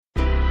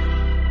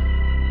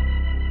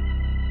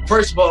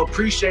first of all,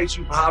 appreciate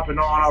you for hopping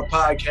on our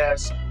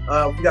podcast.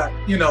 We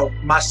got,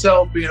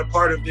 myself being a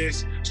part of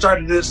this,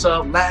 started this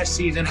up last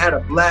season, had a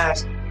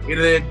blast. And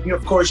then,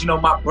 of course,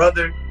 my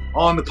brother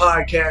on the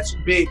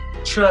podcast, Big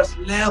Trust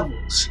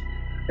Levels.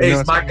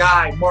 It's my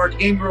guy,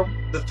 Mark Ingram,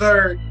 the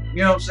third.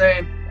 You know what I'm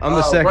saying? I'm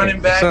the second.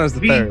 Running back. Son's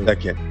the third.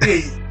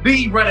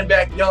 The running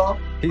back, y'all.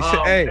 He said,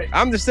 hey,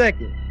 I'm the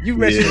second. You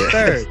mentioned the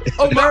third.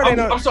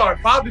 I'm sorry.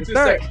 Father to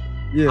the second.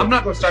 Yeah. I'm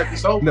not going to start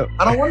this over. No.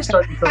 I don't want to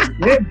start this over.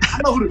 Yeah, I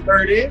know who the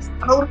third is.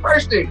 I know who the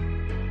first is.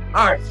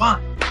 All right,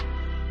 fine.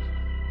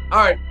 All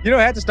right. You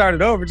don't have to start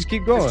it over. Just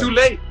keep going. It's too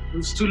late. It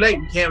was too late.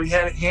 We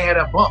had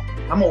that bump.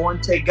 I'm a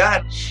one-take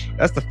guy.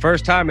 That's the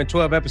first time in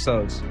 12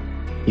 episodes.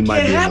 He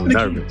might be a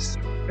little nervous.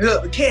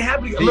 Look, it can't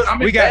happen. Look,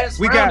 I'm in fast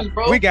rounds,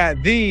 bro. We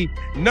got the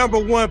number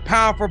one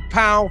pound for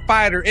pound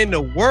fighter in the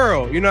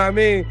world. You know what I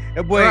mean?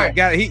 That boy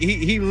got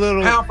he a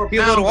little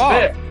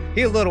off.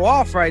 He a little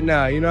off right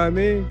now. You know what I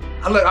mean?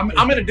 Look,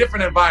 I'm in a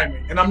different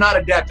environment and I'm not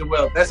adapting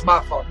well. That's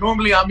my fault.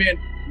 Normally I'm in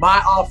my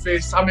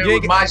office. I'm in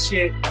with my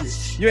shit.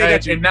 You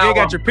ain't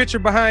got your picture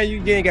behind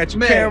you. You ain't got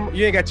your camera.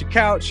 You ain't got your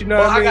couch. You know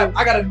what I mean?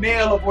 I got a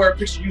nail of where a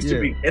picture used to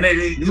be, and it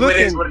is what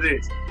it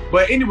is.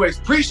 But anyways,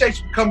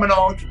 appreciate you coming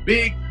on to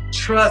Big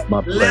Trust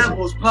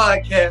Levels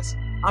podcast.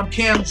 I'm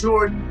Cam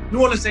Jordan,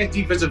 New Orleans Saints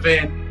defensive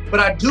end, but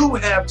I do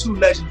have two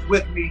legends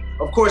with me.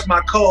 Of course, my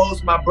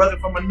co-host, my brother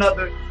from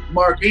another,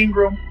 Mark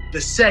Ingram,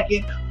 the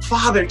second,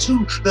 father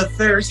to the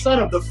third, son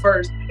of the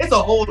first. It's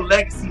a whole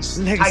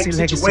legacy type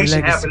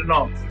situation happening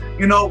on.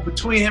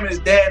 Between him and his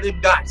dad,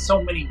 they've got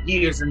so many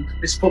years in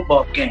this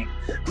football game.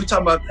 We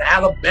talking about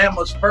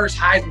Alabama's first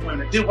Heisman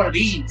winner. Did one of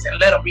these and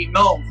let him be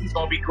known he's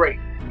going to be great.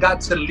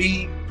 Got to the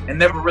league and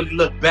never really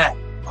looked back.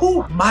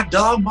 My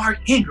dog, Mark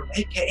Ingram,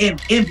 a.k.a.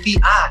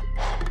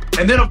 MVI.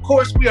 And then, of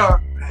course, we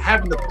are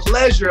having the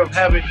pleasure of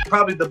having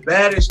probably the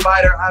baddest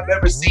fighter I've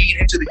ever seen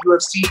into the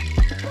UFC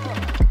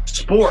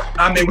sport.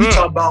 I mean, we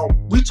talk about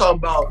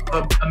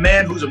a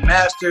man who's a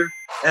master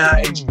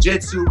in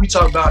jiu-jitsu. We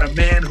talk about a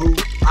man who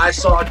I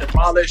saw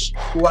demolish,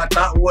 who I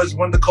thought was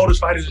one of the coldest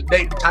fighters to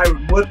date,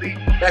 Tyron Woodley,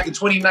 back in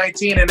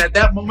 2019. And at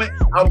that moment,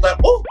 I was like,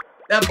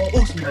 that boy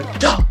Usman, a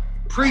dog.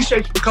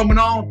 Appreciate you for coming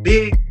on,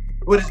 Big.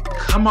 What is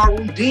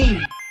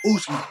Kamaruddin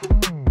Usman?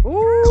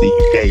 See,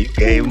 you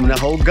gave him the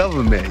whole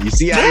government. You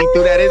see how he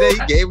threw that in there?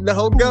 You gave him the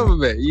whole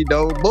government.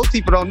 Most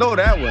people don't know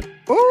that one.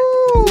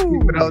 Most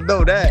people don't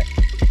know that.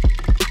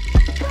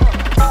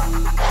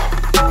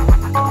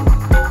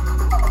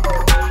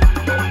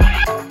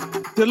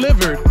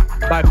 Delivered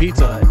by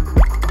Pizza Hut.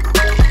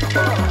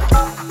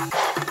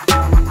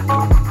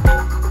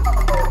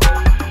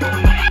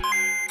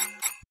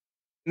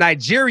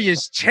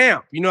 Nigeria's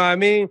champ, you know what I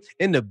mean?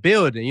 In the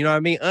building, you know what I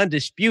mean?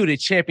 Undisputed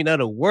champion of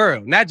the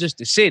world, not just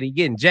the city,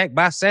 getting jacked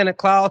by Santa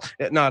Claus.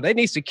 No, they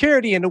need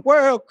security in the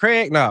world,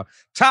 Craig. No,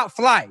 top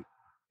flight,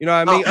 you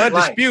know what I mean?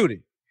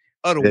 Undisputed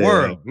of the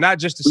world, not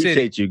just the city.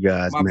 Appreciate you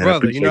guys, my man.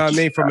 brother, you know what I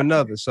mean? From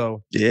another,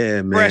 so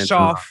yeah, man. Fresh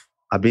off.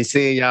 I've been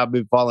seeing y'all,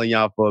 been following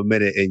y'all for a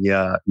minute, and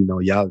y'all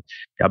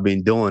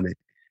been doing it.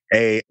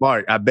 Hey,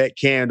 Mark, I bet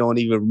Cam don't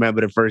even remember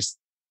the first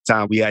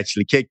time we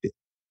actually kicked it.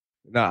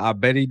 No, I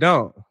bet he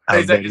don't.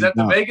 Is that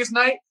the Vegas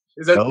night?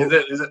 Is that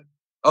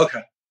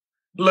okay?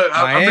 Look,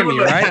 Miami,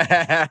 right?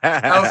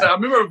 I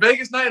remember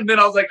Vegas night, and then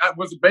I was like,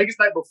 was it Vegas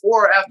night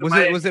before or after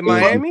Miami? Was it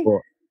Miami?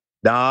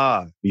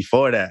 Nah,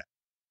 before that.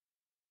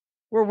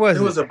 Where was it?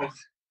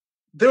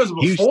 There was a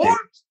before? Houston.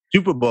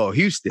 Super Bowl,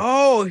 Houston.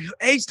 Oh,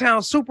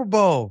 H-Town Super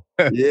Bowl.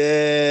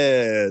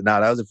 Yeah. That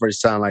was the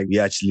first time we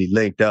actually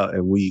linked up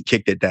and we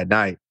kicked it that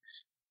night.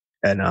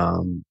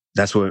 And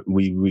that's when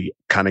we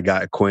kind of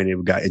got acquainted,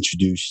 we got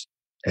introduced.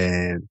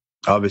 And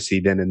obviously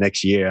then the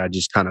next year, I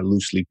just kind of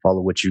loosely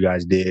followed what you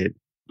guys did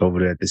over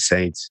there at the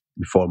Saints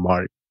before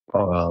Mark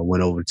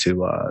went over to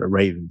the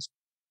Ravens.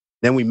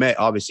 Then we met,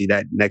 obviously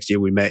that next year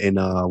we met in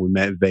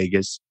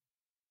Vegas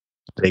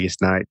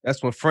night.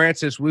 That's when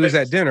we was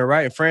at dinner,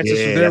 right? And Francis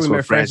was there. We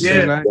met Francis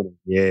that night.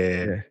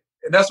 Yeah.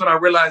 And that's when I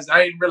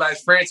didn't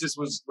realize Francis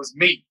was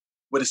me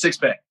with a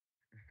six-pack.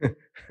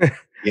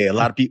 Yeah, a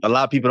lot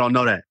of people don't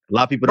know that. A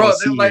lot of people don't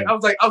see him. I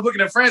was looking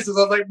at Francis.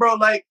 I was like, bro,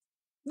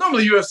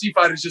 normally UFC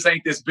fighters just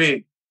ain't this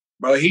big.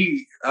 Bro,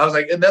 I was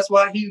like, and that's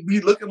why he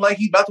looking like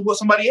he's about to whoop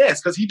somebody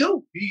ass, because he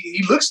do.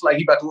 He looks like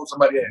he about to whoop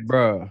somebody ass.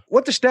 Bro,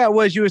 what the stat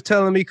was you was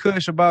telling me,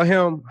 Kush, about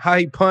him, how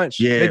he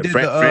punched? Yeah,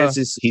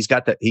 Francis, he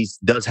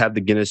does have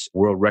the Guinness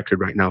World Record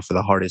right now for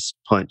the hardest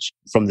punch.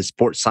 From the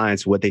sports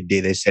science, what they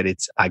did, they said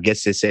it's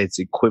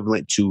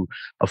equivalent to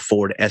a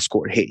Ford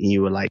Escort hitting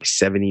you at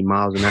 70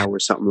 miles an hour or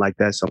something like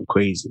that, something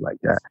crazy like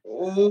that.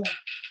 Oh.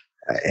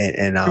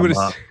 And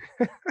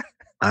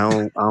I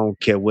don't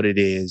care what it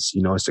is.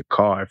 It's a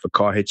car. If a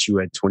car hits you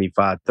at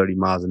 25, 30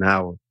 miles an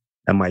hour,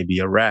 that might be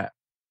a wrap.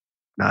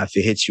 Now, if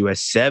it hits you at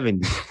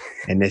 70,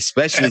 and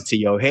especially to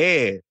your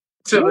head.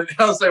 I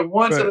was like,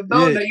 one to the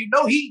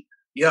nose,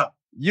 yeah.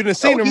 You done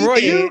seen him, Roy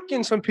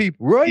Yukin, some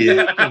people. Roy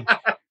Yukin.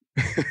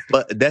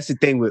 But that's the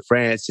thing with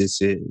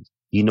Francis is,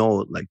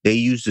 they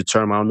use the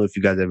term, I don't know if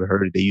you guys ever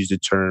heard it, they use the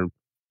term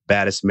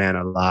baddest man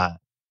alive,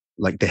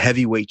 the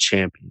heavyweight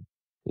champion.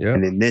 Yeah.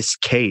 And in this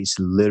case,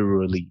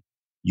 literally,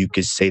 you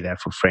could say that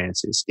for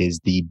Francis is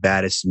the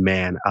baddest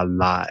man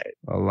alive.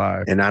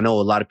 Alive. And I know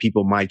a lot of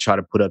people might try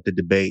to put up the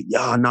debate.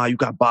 Yeah, no, you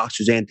got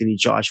boxers, Anthony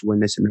Joshua,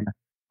 and this and that.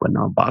 But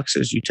no,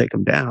 boxers, you take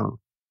them down.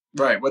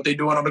 Right. What they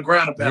doing on the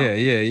ground about.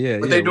 Yeah.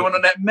 What they doing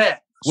on that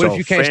mat. What if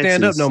you can't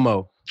stand up no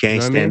more?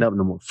 Can't stand up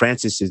no more.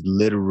 Francis is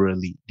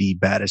literally the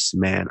baddest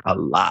man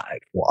alive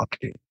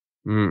walking.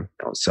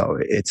 So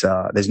it's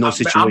there's no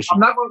situation.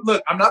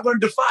 I'm not going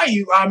to defy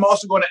you. I'm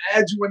also going to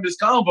add you in this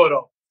convo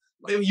though.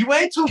 You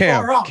ain't too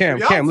far off. Cam,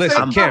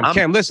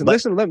 listen.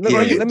 Let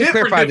me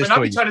clarify this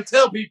for you. Trying to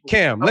tell people.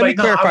 Cam, let me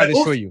clarify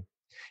this for you.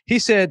 He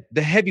said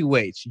the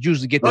heavyweights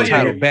usually get the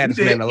title baddest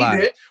man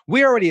alive.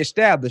 We already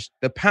established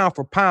the pound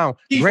for pound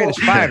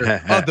greatest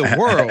fighter of the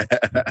world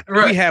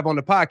we have on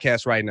the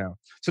podcast right now.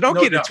 So don't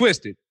get it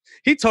twisted.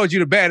 He told you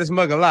the baddest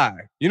mug alive.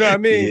 You know what I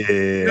mean?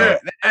 Yeah.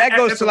 That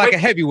goes to like a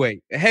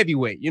heavyweight.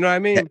 You know what I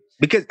mean?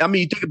 Because, I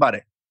mean, you think about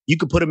it. You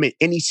could put him in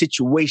any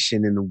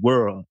situation in the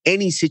world.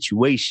 Any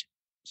situation.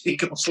 He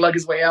can slug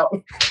his way out.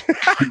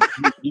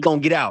 He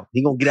gonna get out.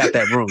 He gonna get out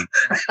that room.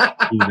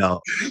 You know,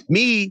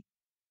 me,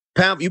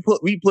 we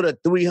put a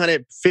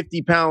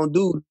 350-pound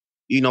dude.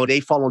 You know,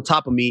 they fall on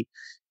top of me.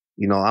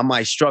 You know, I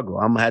might struggle.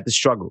 I'm gonna have to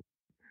struggle.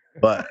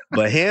 But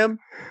him,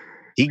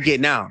 he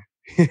getting out.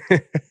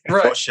 Right.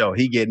 For sure,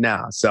 he getting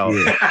out. So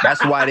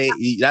that's why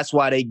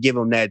they give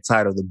him that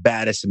title, the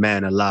baddest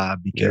man alive,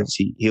 because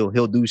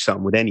he'll do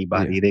something with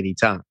anybody at any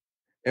time.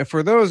 And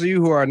for those of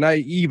you who are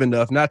naive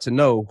enough not to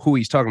know who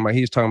he's talking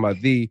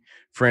about the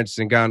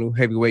Francis Ngannou,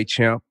 heavyweight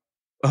champ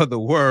of the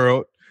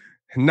world,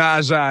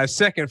 Najai's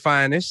second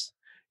finest.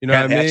 You know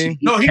what I mean?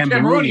 No, he's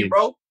Cameroonian,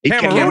 bro. He's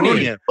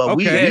Cameroonian. But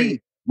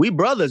we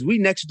brothers, we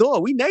next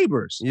door, we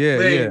neighbors.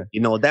 Yeah.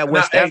 You know, that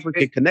West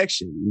African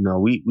connection. You know,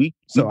 we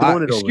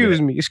doing it over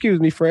there. Excuse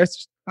me,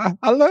 Francis.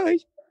 I love you.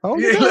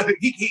 Look,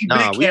 he big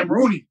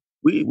Cameroonian.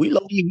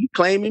 We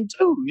claim him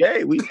too.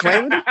 Yeah, we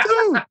claim him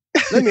too.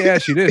 Let me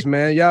ask you this,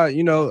 man. Y'all,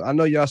 you know, I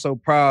know y'all so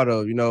proud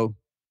of, you know,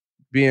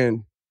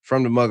 being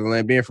from the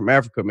motherland, being from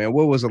Africa, man.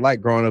 What was it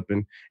like growing up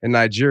in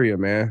Nigeria,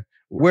 man?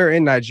 Where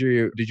in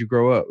Nigeria did you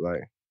grow up?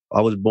 Like,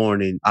 I was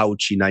born in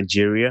Auchi,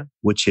 Nigeria,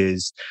 which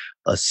is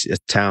a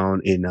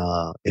town in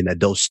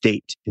Edo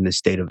State, in the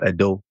state of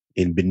Edo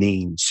in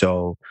Benin.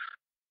 So,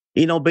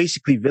 you know,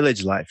 basically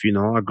village life. You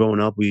know, growing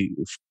up, we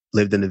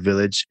lived in the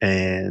village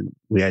and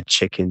we had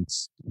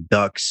chickens,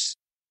 ducks,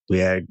 we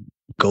had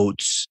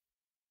goats,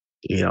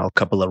 you know, a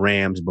couple of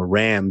rams. But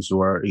rams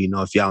were, you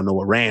know, if y'all know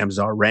what rams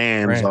are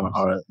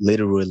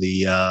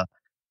literally,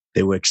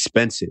 they were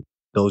expensive.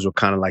 Those were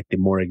kind of like the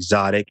more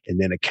exotic.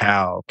 And then a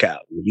cow,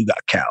 when you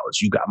got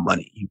cows, you got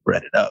money, you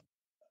bred it up.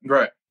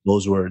 Right.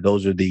 Those are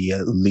the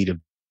elite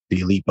of the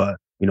elite. But,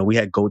 you know, we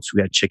had goats,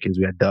 we had chickens,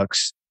 we had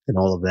ducks and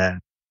all of that.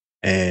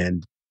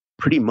 And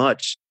pretty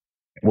much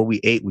what we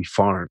ate, we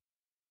farmed.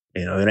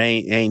 You know, it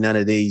ain't none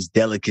of these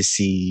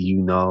delicacy, you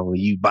know,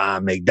 you buy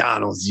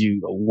McDonald's, you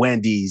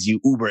Wendy's, you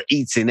Uber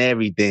Eats and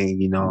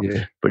everything, you know.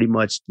 Yeah. Pretty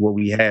much what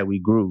we had, we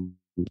grew.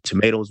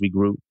 Tomatoes, we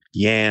grew.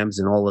 Yams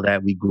and all of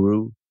that, we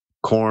grew.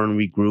 Corn,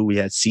 we grew. We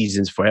had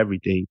seasons for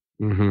everything.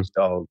 Mm-hmm.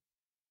 So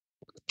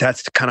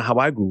that's kind of how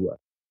I grew up.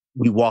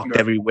 We walked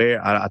everywhere.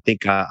 I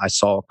think I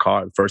saw a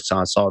car. The first time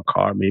I saw a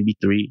car, maybe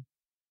 3,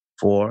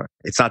 4.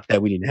 It's not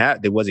that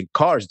there wasn't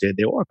cars there.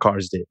 There were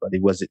cars there, but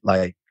it wasn't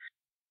like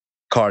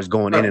cars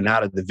going in and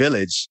out of the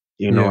village.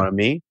 You know what I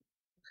mean?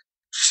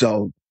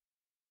 So,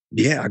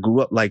 yeah, I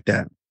grew up like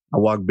that. I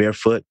walked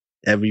barefoot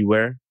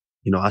everywhere.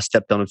 You know, I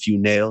stepped on a few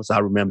nails. I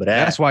remember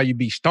that. That's why you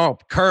be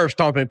curve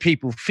stomping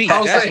people's feet.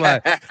 That's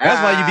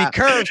why you be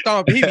curve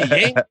stomping. He be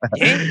yank.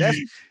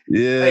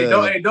 Yeah.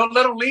 Hey, don't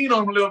let him lean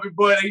on him a little bit,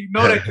 boy. You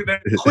know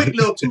that quick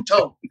little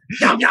two-toe.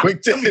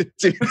 Quick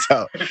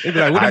two-toe. They be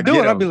like, what he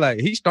doing? I'll be like,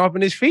 he's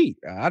stomping his feet.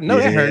 I know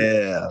that hurt.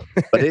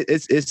 Yeah. But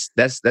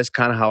that's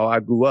kind of how I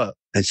grew up.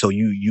 And so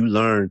you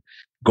learn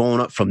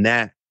going up from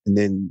that and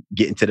then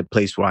getting to the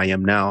place where I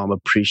am now. I'm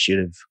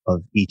appreciative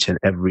of each and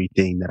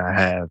everything that I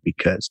have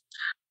because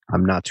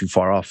I'm not too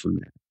far off from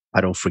that.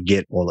 I don't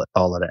forget all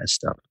of that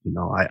stuff. You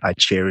know, I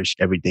cherish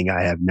everything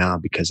I have now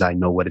because I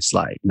know what it's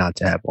like not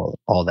to have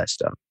all that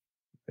stuff.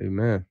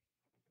 Amen.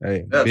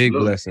 Hey, Absolutely. Big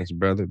blessings,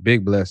 brother.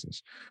 Big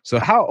blessings. So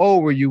how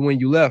old were you when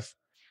you left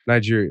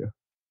Nigeria?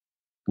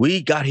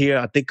 We got here,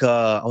 I think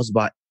I was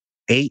about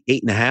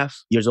 8.5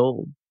 years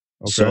old.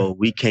 Okay. So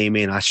we came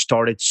in, I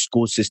started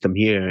school system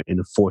here in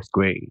the 4th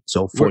grade.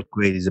 So 4th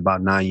grade is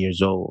about 9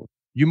 years old.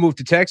 You moved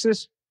to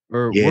Texas?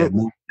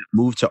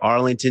 Moved to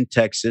Arlington,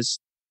 Texas,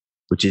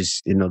 which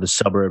is, you know, the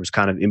suburbs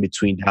kind of in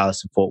between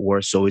Dallas and Fort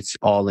Worth. So it's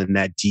all in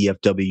that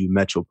DFW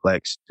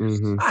metroplex.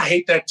 Mm-hmm. I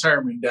hate that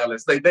term in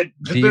Dallas. Like that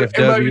DFW.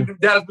 Everybody in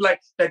Dallas be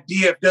like that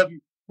DFW.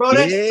 Bro,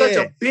 that's such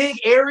a big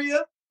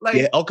area. Like,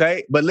 yeah,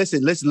 okay. But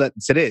listen to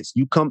this.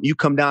 You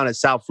come down to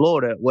South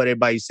Florida, what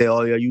everybody say,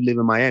 oh yeah, you live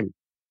in Miami.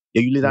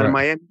 Yeah, you live out in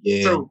Miami?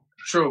 Yeah.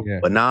 True. Yeah.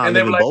 But now I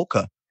live in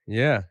Boca.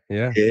 Yeah. I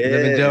live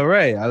in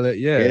Delray. I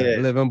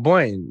live in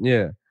Boynton.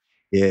 Yeah.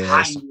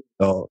 Yeah.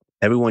 So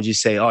everyone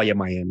just say, oh yeah,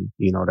 Miami.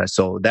 You know,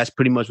 that's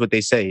pretty much what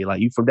they say.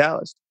 Like, you from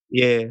Dallas?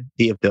 Yeah,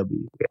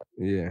 DFW.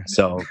 Yeah.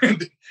 So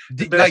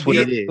like what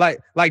it is.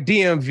 like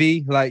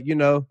DMV, like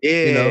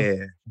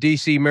Yeah.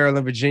 DC,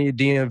 Maryland, Virginia,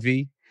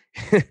 DMV.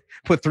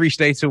 Put 3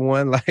 states in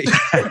one. Like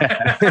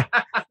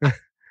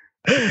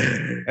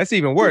that's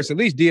even worse. At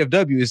least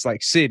DFW is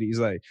like cities.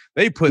 Like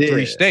they put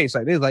 3 states.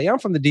 Like they're like, I'm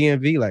from the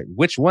DMV. Like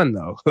which one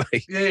though?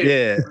 Like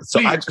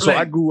So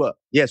I grew up.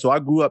 Yeah, so I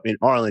grew up in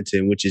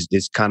Arlington, which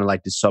is kind of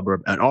like the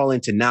suburb. And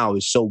Arlington now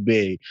is so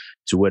big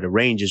to where the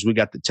Rangers. We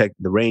got the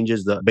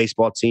Rangers. The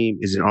baseball team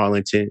is in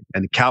Arlington,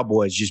 and the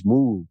Cowboys just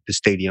moved the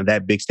stadium.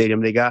 That big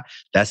stadium they got,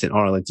 that's in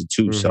Arlington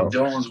too. Mm-hmm.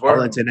 So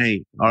Arlington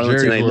ain't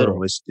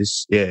little.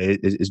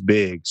 It's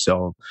big.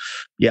 So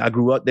yeah, I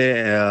grew up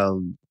there.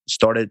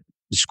 Started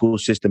the school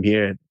system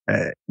here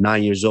at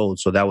 9 years old.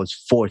 So that was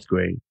 4th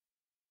grade,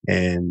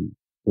 and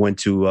went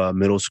to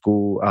middle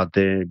school out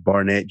there,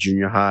 Barnett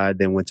Junior High,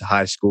 then went to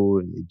high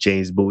school,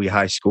 James Bowie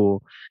High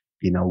School,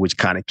 which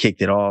kind of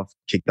kicked off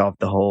the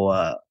whole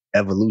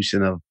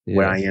evolution of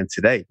where I am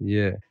today.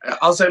 Yeah.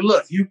 I'll say,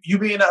 look, you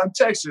being out in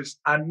Texas,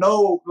 I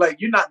know like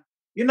you're not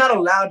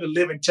allowed to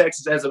live in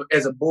Texas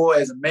as a boy,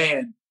 as a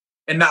man,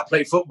 and not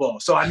play football.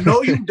 So I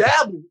know you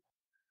dabble.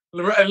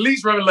 At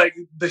least, like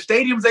the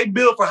stadiums they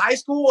build for high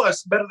school are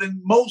better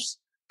than most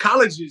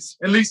colleges,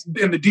 at least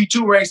in the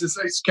D2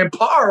 ranks, can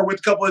par with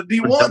a couple of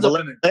D1s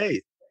up in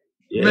it.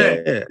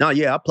 Yeah. No,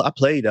 yeah, I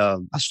played. I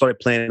started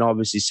playing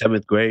obviously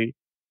 7th grade.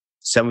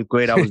 7th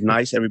grade, I was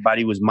nice.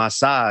 Everybody was my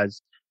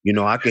size.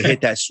 I could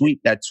hit that sweep,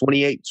 that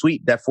 28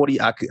 sweep, that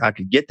 40. I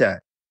could get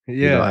that.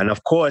 Yeah. And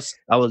of course,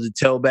 I was a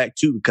tailback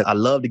too because I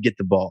love to get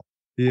the ball.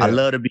 Yeah. I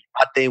love to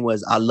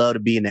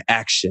be in the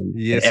action.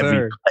 Yes,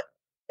 sir. Play.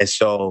 And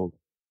so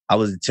I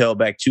was a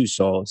tailback too.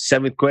 So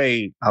 7th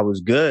grade, I was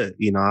good.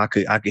 I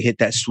could hit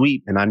that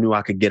sweep, and I knew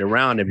I could get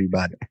around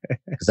everybody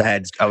because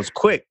I was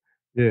quick.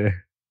 Yeah.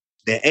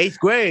 Then 8th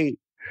grade,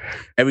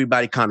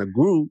 everybody kind of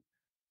grew,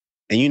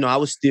 and I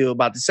was still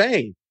about the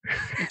same.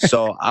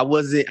 So I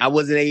wasn't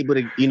able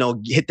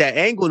to hit that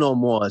angle no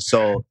more.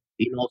 So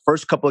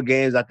first couple of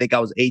games, I think I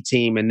was A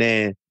team, and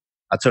then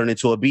I turned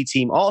into a B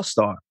team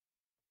all-star.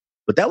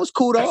 But that was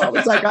cool though. I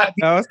was like, that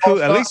was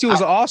cool. At least he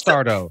was an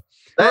all-star though.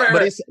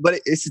 But it's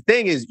the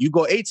thing is, you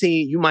go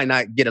 18, you might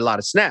not get a lot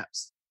of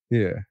snaps.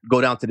 Yeah.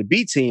 Go down to the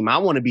B team. I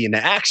want to be in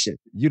the action.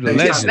 You the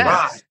legend.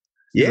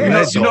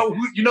 Yeah.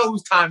 You know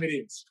whose time it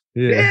is.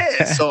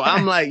 Yeah. So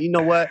I'm like, you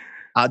know what?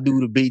 I'll do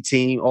the B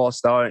team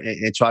all-star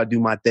and try to do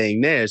my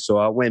thing there. So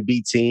I went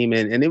B team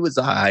and it was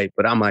all right.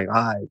 But I'm like, all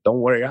right, don't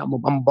worry. I'm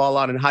a ball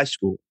out in high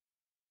school.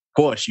 Of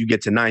course, you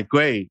get to 9th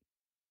grade.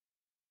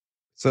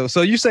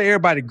 So you say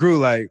everybody grew.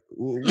 Like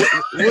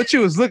what you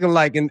was looking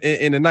like in the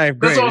 9th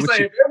grade? That's what I'm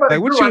saying.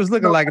 What you was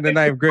looking like in the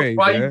 9th grade?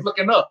 Why you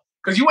looking up?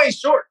 Because you ain't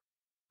short.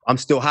 I'm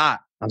still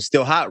hot. I'm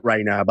still hot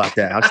right now about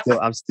that.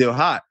 I'm still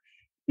hot.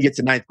 You get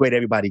to 9th grade,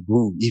 everybody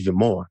grew even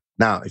more.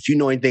 Now, if you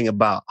know anything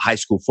about high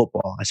school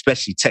football,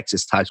 especially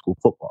Texas high school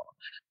football,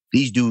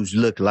 these dudes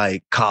look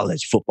like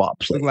college football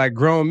players. Look like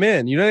grown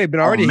men. They've been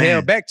already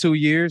held back 2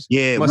 years.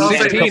 Yeah.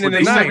 16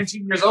 and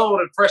 17 years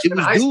old and freshman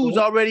in high school. Dudes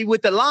already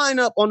with the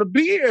lineup on the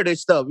beard and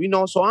stuff,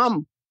 So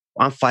I'm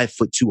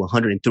 5'2",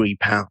 103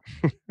 pounds.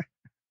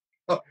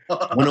 103.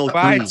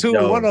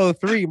 5'2",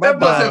 103. My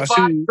that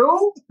wasn't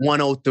 5'2"?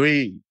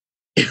 103.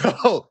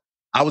 Yo,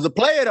 I was a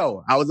player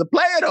though.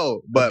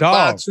 But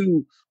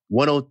 5'2",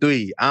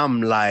 103.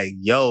 I'm like,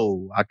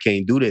 yo, I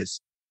can't do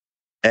this.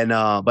 And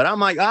but I'm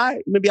like, all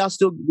right, maybe I'll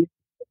still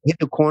hit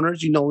the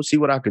corners, see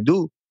what I could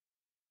do.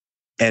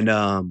 And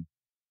I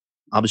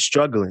was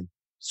struggling.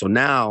 So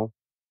now,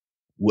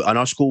 and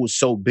our school was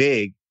so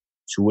big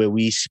to where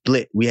we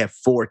split. We had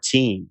 4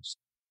 teams.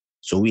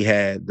 So we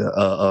had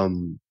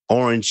the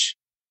orange,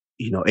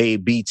 A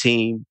and B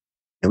team,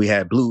 and we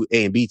had blue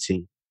A and B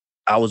team.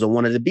 I was on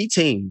one of the B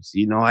teams.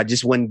 I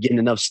just wasn't getting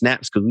enough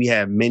snaps because we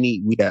had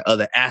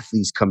other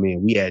athletes come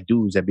in. We had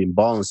dudes that been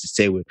balling since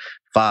they were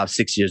 5,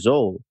 6 years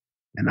old.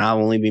 And I've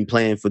only been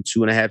playing for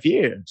 2.5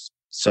 years.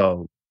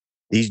 So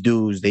these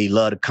dudes, they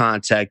love the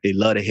contact, they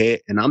love the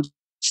hit, and I'm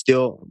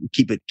still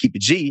keep it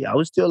G. I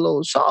was still a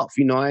little soft,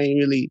 I ain't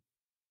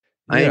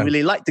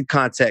really like the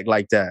contact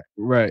like that.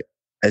 Right.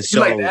 And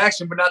so, you like the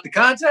action, but not the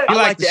contact. You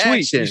like the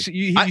action.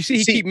 You see,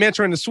 he keep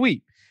mentoring the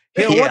sweep.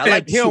 He don't want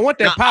that. He don't want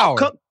that power.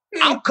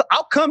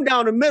 I'll come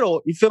down the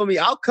middle. You feel me?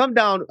 I'll come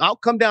down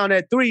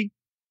at 3.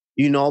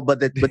 But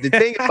the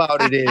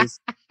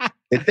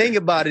thing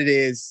about it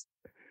is.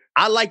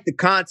 I like the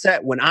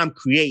contact when I'm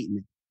creating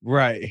it.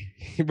 Right.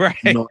 Right.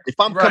 If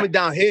I'm coming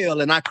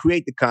downhill and I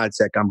create the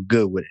contact, I'm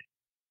good with it.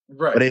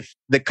 Right. But if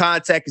the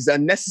contact is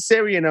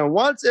unnecessary and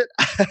unwanted,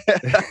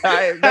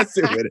 I ain't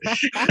messing with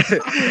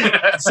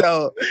it.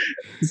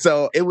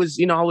 So it was,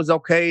 I was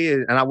okay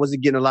and I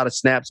wasn't getting a lot of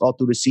snaps all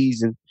through the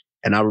season.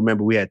 And I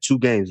remember we had 2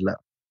 games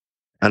left.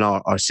 And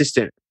our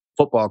assistant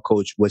football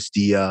coach was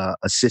the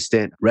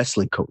assistant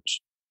wrestling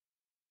coach.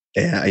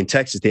 And in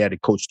Texas, they had to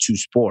coach 2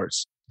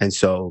 sports. And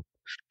so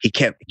he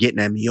kept getting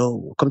at me,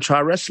 yo, come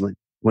try wrestling.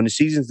 When the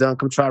season's done,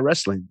 come try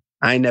wrestling.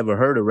 I ain't never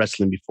heard of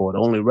wrestling before. The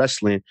only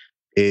wrestling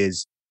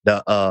is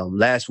the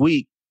last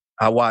week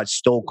I watched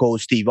Stone Cold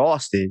Steve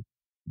Austin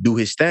do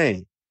his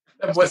thing.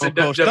 That wasn't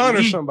Stun or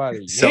WWE.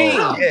 somebody. So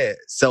Damn. yeah,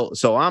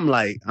 so I'm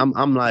like,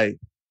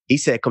 he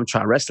said, come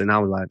try wrestling. I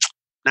was like,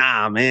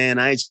 nah, man,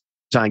 I ain't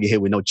trying to get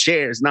hit with no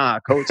chairs. Nah,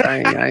 coach, I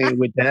ain't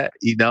with that,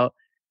 you know?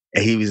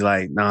 And he was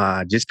like,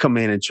 nah, just come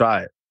in and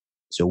try it.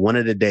 So one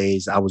of the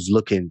days I was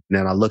looking,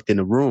 and I looked in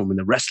the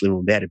wrestling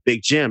room. They had a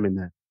big gym in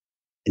there.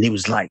 And it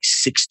was like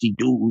 60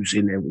 dudes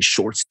in there with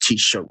shorts,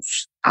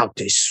 t-shirts, out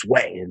there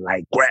sweating,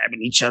 like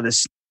grabbing each other,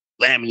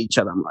 slamming each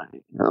other. I'm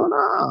like, oh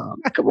no,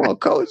 come on,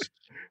 coach.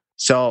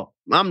 So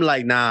I'm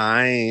like, nah,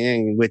 I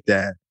ain't with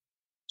that.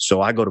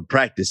 So I go to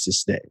practice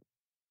this day.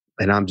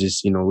 And I'm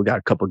just, we got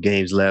a couple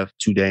games left,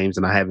 2 games,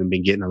 and I haven't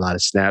been getting a lot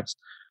of snaps.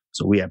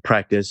 So we had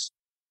practice.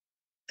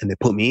 And they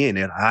put me in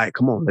there. Like, all right,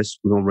 come on,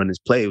 we're going to run this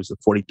play. It was a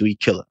 43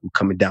 killer. I'm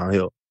coming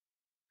downhill.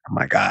 I'm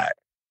like, all right.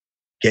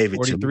 Gave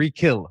it to me. 43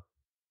 killer.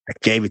 I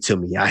gave it to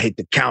me. I hit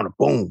the counter.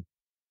 Boom.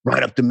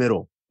 Right up the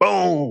middle.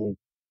 Boom.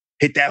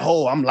 Hit that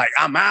hole. I'm like,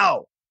 I'm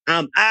out.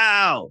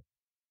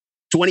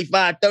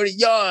 25, 30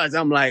 yards.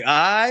 I'm like, all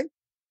right.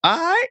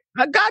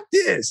 I got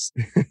this.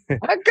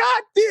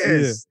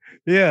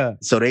 Yeah.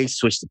 So they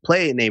switched the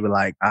play and they were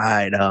like, all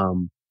right,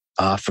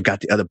 I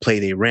forgot the other play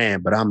they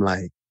ran, but I'm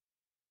like,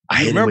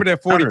 I remember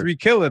that 43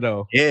 killer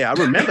though. Yeah,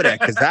 I remember that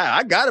because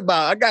I got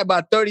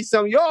about 30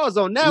 some yards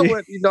on that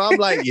one. I'm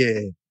like,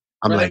 yeah.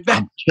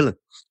 I'm killing.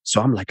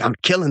 So I'm like, I'm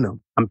killing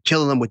them. I'm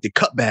killing them with the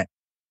cutback.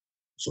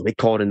 So they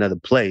called another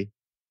play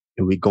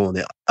and we going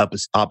the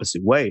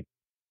opposite way.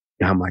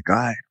 And I'm like, all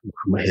right,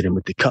 I'm gonna hit him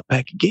with the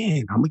cutback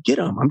again. I'm gonna get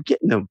him. I'm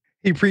getting him.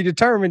 He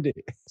predetermined it.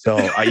 So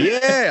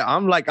yeah,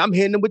 I'm like, I'm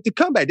hitting him with the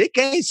comeback. They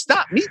can't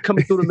stop me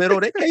coming through the middle.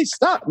 They can't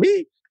stop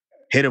me.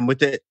 Hit him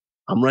with it.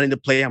 I'm running the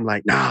play. I'm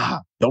like,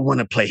 nah, don't want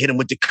to play. Hit him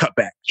with the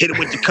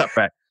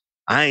cutback.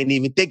 I ain't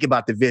even thinking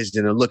about the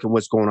vision and looking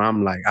what's going on.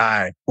 I'm like, all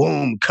right,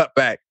 boom,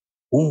 cutback.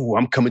 Ooh,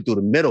 I'm coming through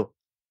the middle.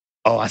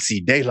 Oh, I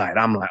see daylight.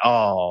 I'm like,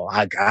 oh,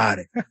 I got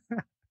it.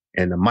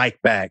 And the mic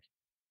back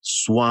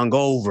swung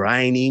over.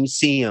 I ain't even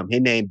see him.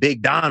 His name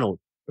Big Donald.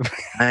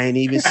 I ain't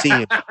even see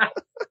him.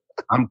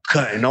 I'm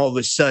cutting. All of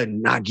a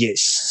sudden, I get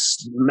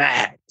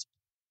smacked.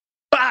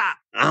 Bah!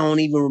 I don't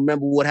even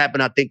remember what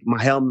happened. I think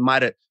my helmet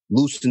might have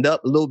loosened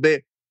up a little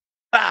bit.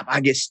 Bah!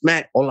 I get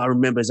smacked. All I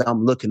remember is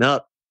I'm looking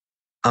up.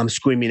 I'm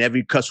screaming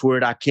every cuss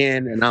word I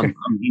can. And I'm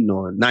in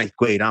 9th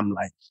grade. I'm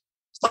like,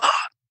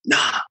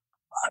 nah.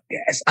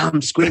 Yes.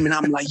 I'm screaming.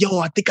 I'm like, yo,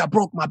 I think I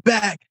broke my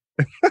back.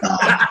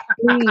 I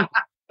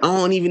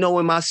don't even know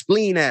where my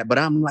spleen at, but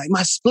I'm like,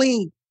 my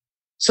spleen,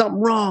 something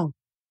wrong.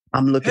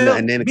 I'm looking at,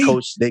 and then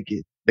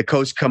the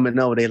coach coming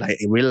over. They like,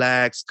 hey,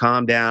 relax,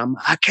 calm down.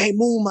 I can't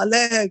move my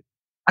leg.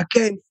 I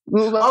can't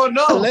move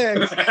my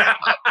leg.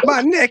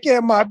 My neck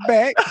and my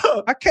back.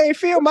 I can't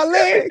feel my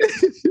leg.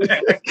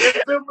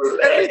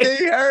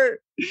 Everything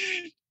hurt.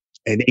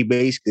 And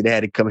they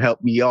had to come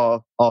help me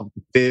off the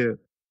field.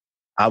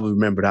 I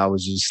remember I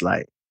was just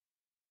like,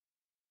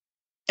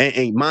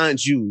 and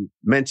mind you,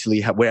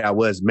 mentally, where I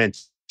was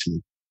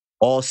mentally,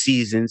 all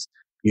seasons,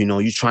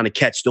 you're trying to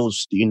catch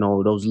those,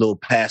 those little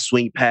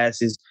swing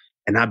passes,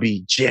 and I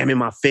be jamming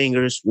my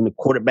fingers when the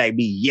quarterback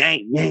be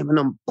yamming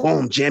them,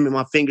 boom, jamming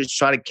my fingers,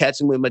 try to catch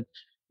them with my,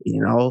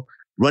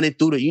 running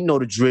through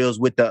the drills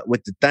with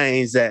the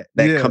things that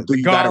come through.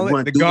 You got to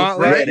run through the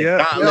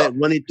gauntlet,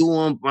 running through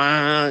them,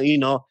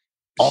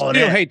 all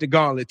Still that. hate the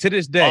gauntlet to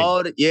this day.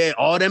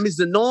 All them is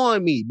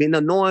annoying me. Been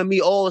annoying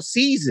me all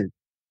season.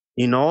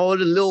 All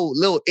the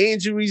little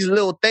injuries,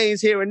 little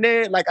things here and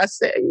there. Like I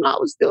said, I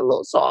was still a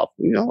little soft.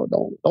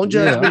 Don't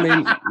judge me.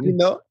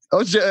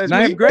 Don't judge me.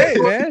 9th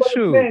grade, man.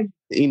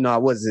 Shoot. I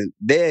wasn't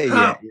there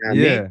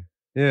yet.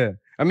 Yeah.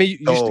 I mean,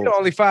 you still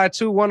only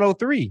 5'2",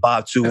 103.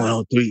 5'2",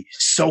 103,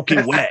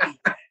 soaking wet.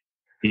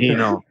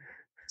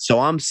 So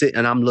I'm sitting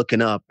and I'm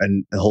looking up,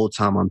 and the whole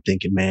time I'm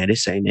thinking, man,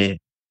 this ain't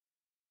it.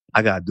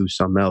 I gotta do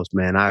something else,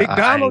 man. Big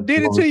Donald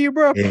did it to you,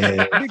 bro.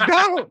 Yeah. Big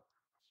Donald.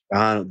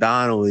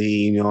 Donald,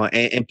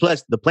 and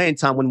plus the playing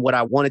time wasn't what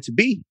I wanted to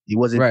be. He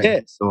wasn't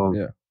there. So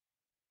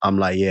I'm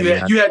like,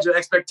 man. You had your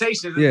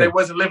expectations and they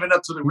wasn't living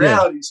up to the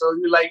reality. So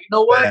you're like, you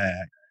know what?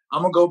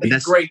 I'm gonna go be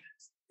great.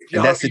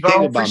 If I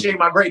don't appreciate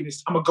my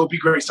greatness, I'm gonna go be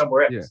great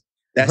somewhere else. Yeah.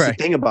 That's the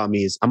thing about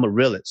me is I'm a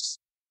realist.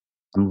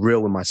 I'm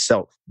real with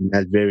myself. And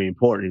that's very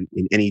important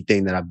in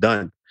anything that I've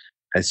done.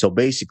 And so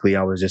basically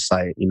I was just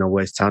like,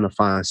 it's time to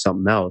find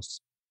something else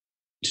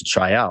to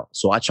try out.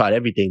 So I tried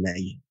everything that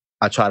year.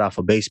 I tried out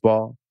for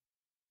baseball.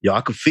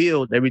 I could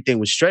feel everything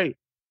was straight.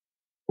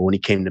 But when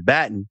it came to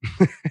batting,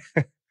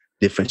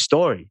 different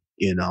story,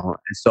 And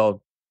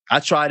so I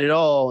tried it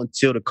all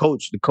until the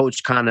coach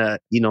kind of,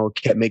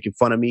 kept making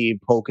fun of me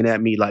and poking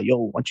at me like, yo,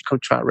 why don't you come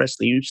try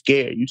wrestling? You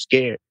scared.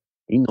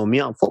 You know me,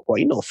 I'm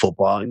football.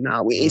 Football.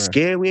 Nah, we ain't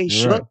scared. We ain't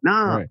shook.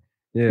 Nah. Right.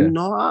 Yeah.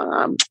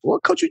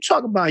 What coach you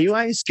talking about?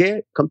 I ain't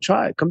scared. Come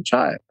try it.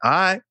 All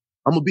right.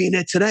 I'm going to be in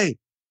there today.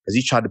 Because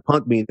he tried to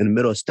punk me in the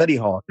middle of study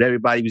hall. But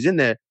everybody was in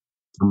there.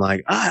 I'm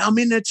like, all right, I'm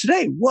in there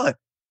today. What?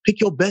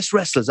 Pick your best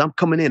wrestlers. I'm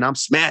coming in. I'm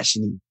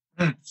smashing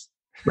you.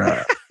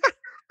 Bruh.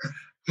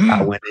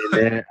 I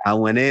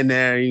went in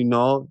there, you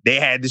know, they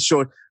had the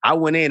short. I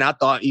went in, I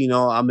thought, you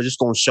know, I'm just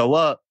going to show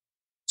up,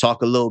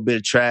 talk a little bit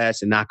of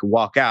trash, and I could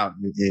walk out,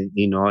 and,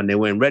 you know, and they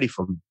weren't ready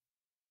for me.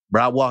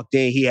 Bro, I walked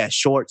in, he had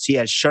shorts, he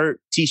had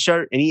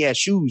t-shirt, and he had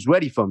shoes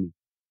ready for me.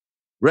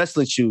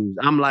 Wrestling shoes.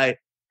 I'm like,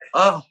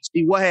 oh,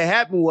 see, what had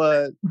happened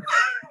was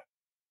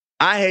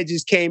I had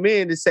just came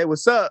in to say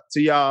what's up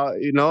to y'all,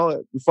 you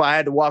know, before I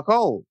had to walk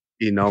home,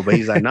 you know, but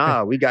he's like,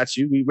 nah, we got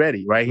you. We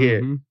ready right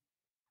here. Mm-hmm.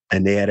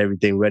 And they had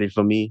everything ready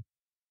for me.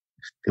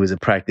 It was a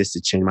practice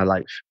to change my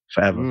life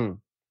forever.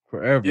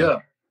 Forever. Yeah.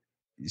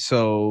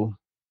 So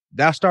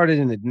that started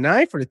in the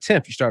 9th or the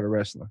 10th you started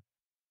wrestling?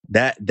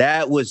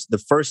 That was the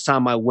first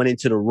time I went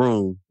into the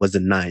room was the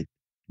 9th,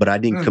 but I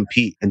didn't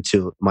compete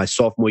until my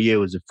sophomore year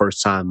was the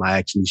first time I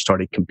actually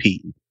started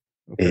competing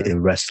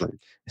in wrestling.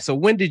 So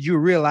when did you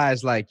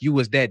realize like you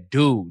was that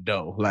dude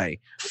though?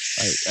 Like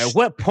at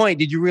what point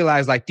did you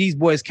realize like these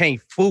boys can't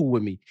fool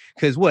with me?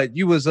 Because what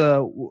you was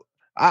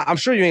I'm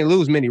sure you ain't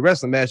lose many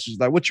wrestling matches.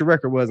 Like what your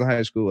record was in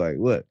high school? Like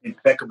what?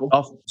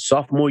 Impeccable.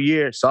 Sophomore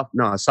year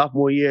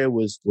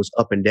was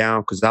up and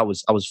down because I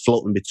was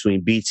floating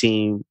between B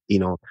team, you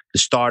know, the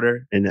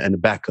starter and the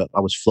backup. I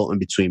was floating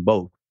between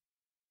both.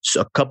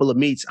 So a couple of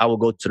meets, I would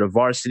go to the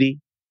varsity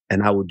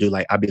and I would do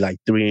I'd be like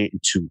 3-2.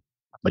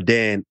 But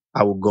then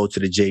I would go to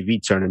the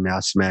JV tournament.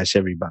 I'll smash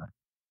everybody,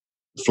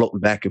 floating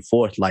back and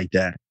forth like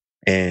that.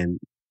 And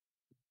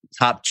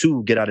top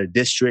 2 get out of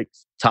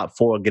districts, top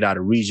 4 get out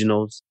of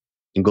regionals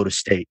and go to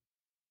state.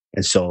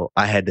 And so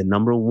I had the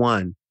number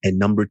 1 and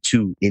number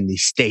 2 in the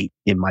state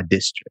in my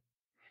district.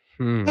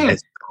 And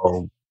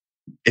so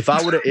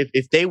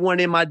if they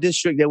weren't in my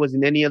district, there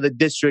wasn't any other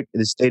district in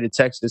the state of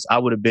Texas, I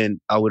would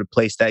have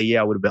placed that year.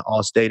 I would have been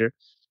all-stater.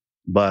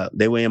 But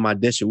they were in my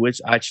district,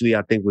 which actually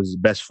I think was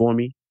best for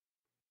me.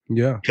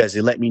 Yeah. Because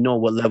it let me know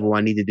what level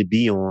I needed to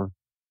be on,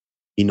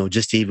 you know,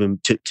 just even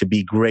to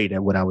be great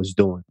at what I was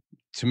doing.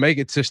 To make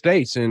it to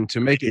states and to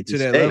make it to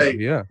that level.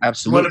 Yeah.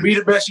 Absolutely. You want to be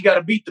the best, you got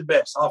to beat the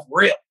best off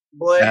rip.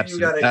 Boy,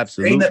 absolutely. You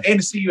got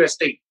to see you at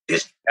state.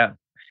 Yeah.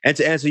 And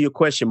to answer your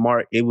question,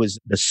 Mark, it was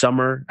the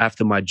summer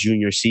after my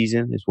junior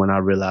season is when I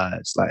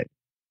realized like,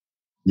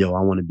 yo,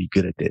 I want to be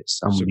good at this.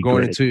 So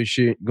going into your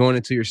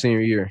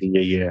senior year.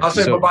 Senior year. I'll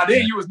say, but by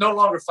then you was no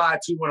longer 5'2",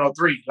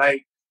 103.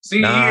 Like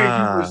senior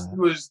year,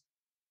 you was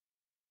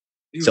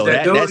so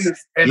that dude.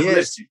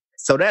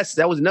 So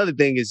that was another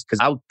thing is because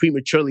I would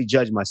prematurely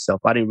judge myself.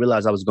 I didn't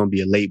realize I was going to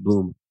be a late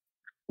bloomer.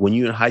 When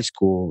you're in high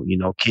school, you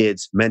know,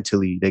 kids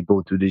mentally, they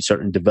go through this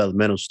certain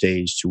developmental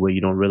stage to where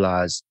you don't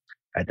realize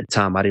at the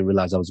time, I didn't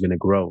realize I was going to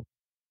grow.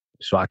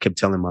 So I kept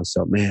telling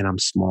myself, man, I'm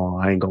small.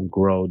 I ain't going to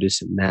grow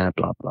this and that,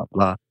 blah, blah,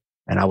 blah.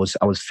 And I was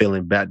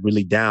feeling bad,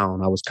 really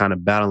down. I was kind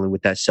of battling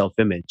with that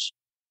self-image.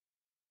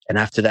 And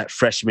after that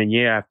freshman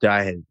year, after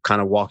I had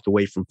kind of walked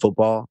away from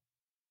football,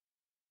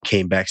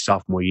 came back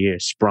sophomore year,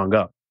 sprung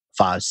up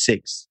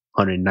 5'6",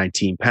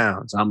 119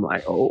 pounds. I'm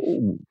like,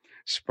 oh.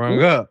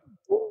 Sprung up.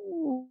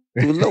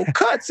 Little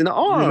cuts in the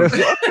arms.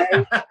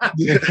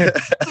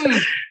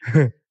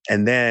 Okay.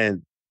 And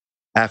then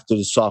after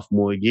the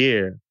sophomore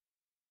year,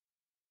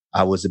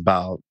 I was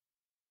about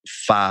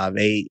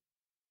 5'8",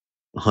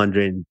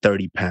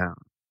 130 pounds.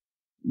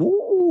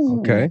 Ooh.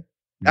 Okay.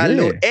 Got a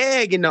little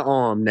egg in the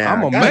arm now.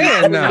 I'm a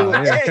man now. A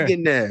little egg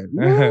in there.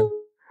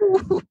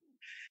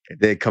 And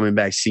then coming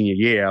back senior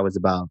year, I was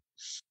about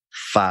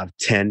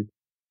 5'10",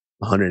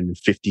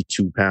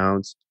 152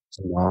 pounds.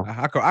 So,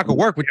 I could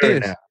work with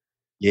this. Now.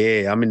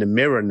 Yeah, I'm in the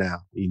mirror now,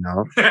 you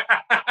know.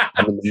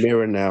 I'm in the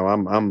mirror now.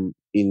 I'm,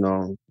 you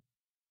know,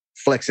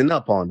 flexing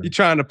up on him. You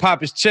trying to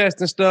pop his chest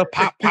and stuff.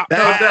 Pop. You know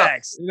what I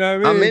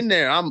mean? I'm in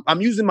there.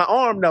 I'm using my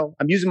arm though.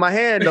 I'm using my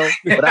hand though,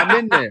 but I'm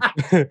in there.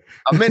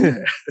 I'm in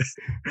there.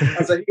 I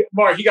was like,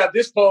 Mark, he got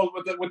this pose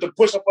with the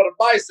push up on the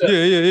bicep.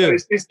 Yeah.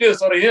 But it's still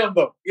sort of him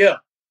though. Yeah.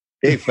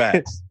 Big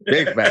facts.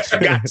 You got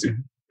to.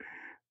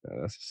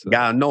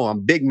 Gotta know I'm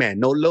big man,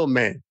 no little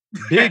man.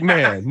 Big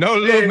man, no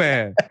little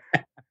man.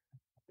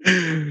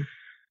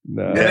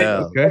 No.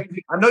 Yeah. Okay.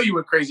 I know you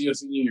went crazy your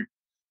senior year.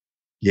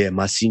 Yeah,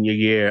 my senior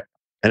year.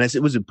 And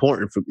it was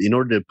important in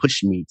order to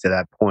push me to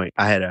that point.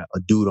 I had a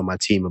dude on my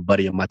team, a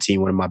buddy on my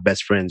team, one of my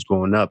best friends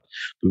growing up.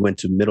 We went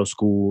to middle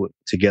school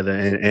together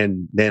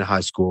and then high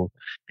school.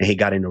 And he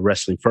got into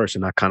wrestling first,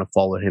 and I kind of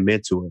followed him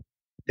into it.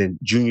 Then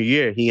junior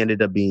year, he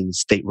ended up being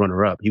state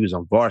runner-up. He was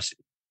on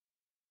varsity.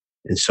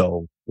 And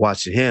so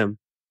watching him,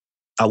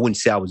 I wouldn't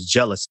say I was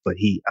jealous, but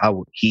I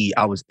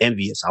was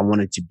envious. I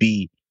wanted to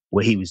be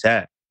where he was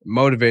at.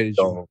 Motivated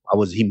you.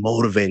 So he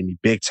motivated me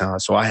big time.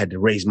 So I had to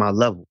raise my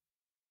level.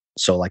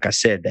 So like I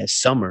said, that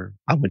summer,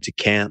 I went to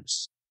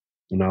camps.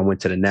 You know, I went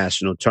to the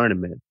national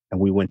tournament and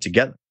we went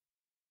together.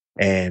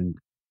 And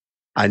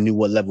I knew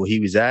what level he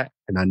was at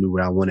and I knew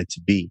where I wanted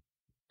to be.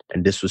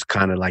 And this was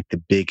kind of like the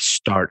big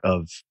start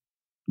of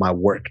my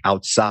work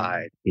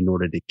outside in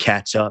order to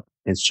catch up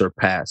and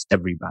surpass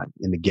everybody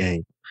in the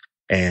game.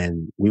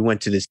 And we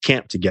went to this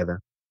camp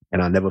together,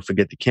 and I'll never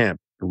forget the camp.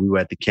 And we were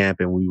at the camp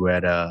and we were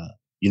at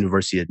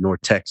University of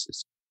North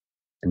Texas.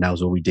 And that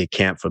was where we did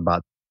camp for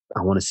about,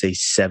 I want to say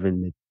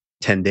 7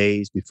 10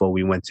 days before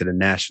we went to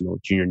the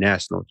junior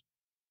nationals.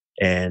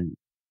 And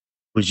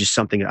it was just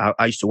something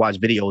I used to watch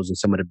videos of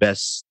some of the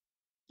best,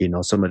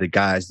 some of the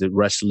guys, the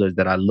wrestlers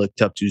that I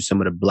looked up to,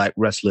 some of the black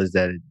wrestlers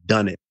that had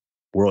done it,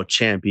 world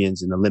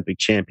champions and Olympic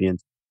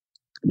champions.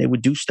 And they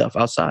would do stuff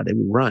outside. They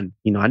would run.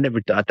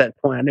 At that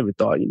point, I never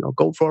thought,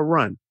 go for a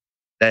run.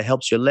 That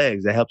helps your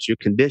legs. That helps your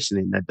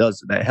conditioning.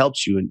 That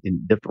helps you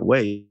in different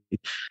ways.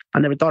 I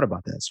never thought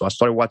about that. So I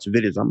started watching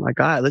videos. I'm like,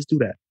 all right, let's do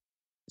that.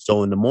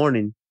 So in the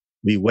morning,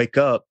 we wake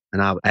up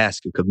and I would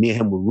ask him, because me and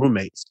him were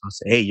roommates. I'll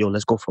say, hey, yo,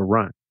 let's go for a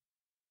run.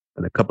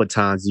 And a couple of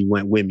times he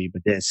went with me,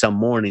 but then some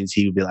mornings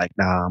he would be like,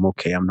 nah, I'm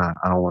okay. I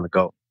don't want to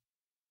go.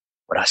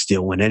 But I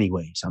still went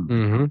anyways.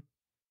 And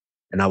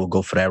I would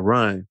go for that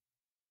run.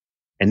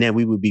 And then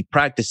we would be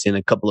practicing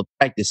a couple of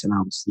practice, and I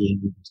would see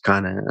him just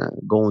kind of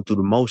going through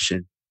the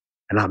motion.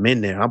 And I'm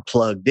in there. I'm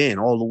plugged in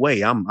all the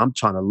way. I'm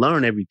trying to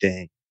learn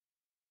everything.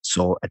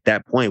 So at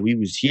that point, we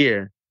was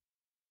here,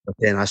 but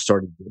then I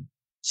started to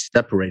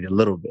separate a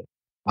little bit.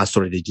 I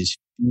started to just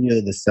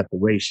feel the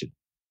separation.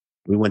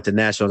 We went to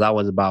nationals. I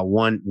was about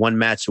one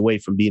match away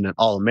from being an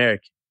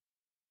All-American.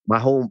 My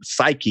whole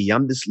psyche,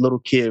 I'm this little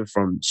kid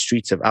from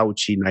streets of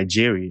Auchi,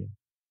 Nigeria,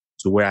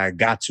 to where I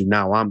got to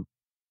now. I'm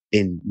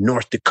in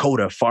North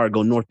Dakota,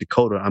 Fargo, North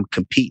Dakota. I'm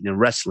competing and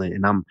wrestling,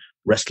 and I'm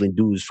wrestling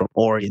dudes from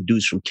Oregon,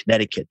 dudes from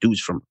Connecticut, dudes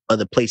from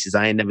other places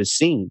I ain't never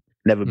seen,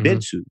 never been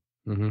to.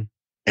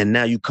 And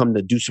now you come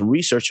to do some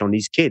research on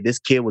these kids. This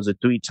kid was a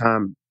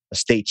 3-time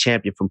state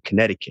champion from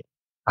Connecticut.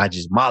 I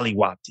just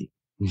mollywopped him.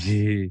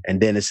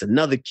 And then it's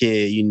another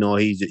kid,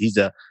 he's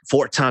a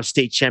 4-time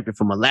state champion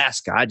from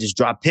Alaska. I just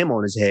dropped him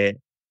on his head.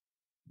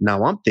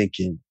 Now I'm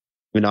thinking,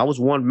 I was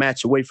one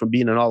match away from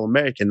being an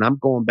All-American. I'm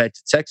going back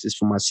to Texas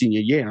for my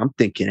senior year. I'm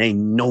thinking, ain't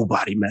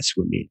nobody messing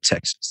with me in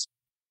Texas.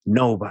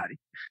 Nobody.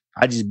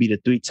 I just beat a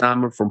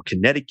 3-timer from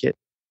Connecticut,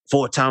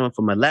 4-timer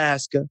from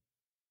Alaska.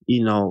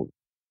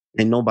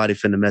 Ain't nobody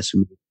finna mess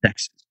with me in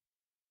Texas.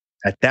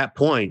 At that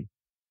point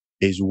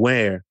is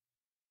where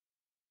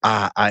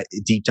I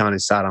deep down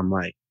inside, I'm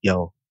like,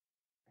 yo.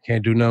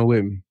 Can't do nothing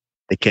with me.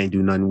 They can't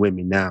do nothing with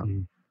me now.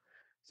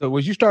 So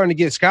was you starting to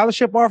get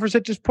scholarship offers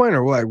at this point,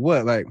 or like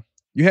what? Like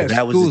you had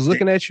schools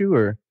looking at you,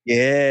 or?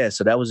 Yeah,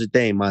 so that was the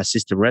thing. My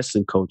assistant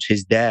wrestling coach,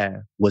 his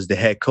dad was the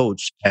head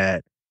coach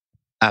at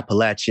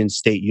Appalachian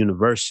State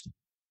University.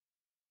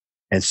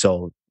 And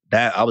so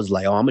that I was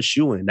like, oh, I'm a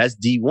shoo-in. That's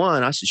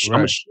D1. I said,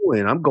 I'm a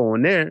shoo-in. I'm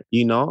going there.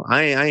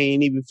 I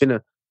ain't even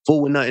finna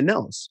fool with nothing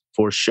else.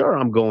 For sure,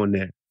 I'm going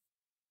there.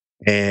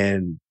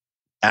 And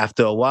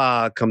after a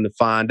while, I come to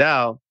find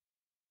out,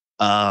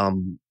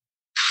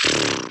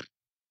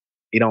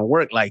 it don't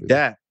work like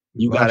that.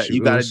 You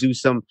gotta do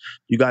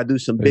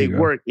some big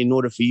work in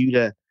order for you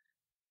to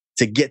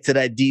get to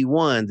that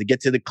D1, to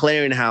get to the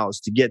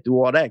clearinghouse, to get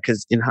through all that.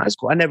 Because in high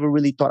school, I never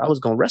really thought I was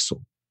gonna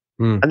wrestle.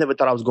 I never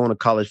thought I was going to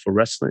college for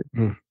wrestling.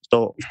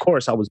 So of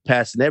course I was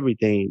passing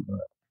everything, but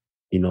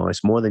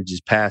it's more than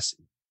just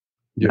passing.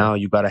 Now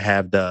you got to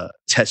have the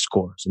test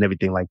scores and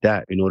everything like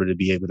that in order to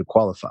be able to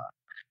qualify.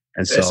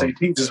 And so SAT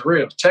is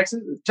real.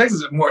 Texas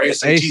is more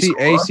SAT.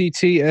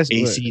 ACT,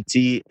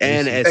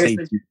 and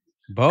SAT.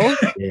 Both?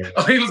 Yeah.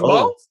 Oh, he was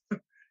both?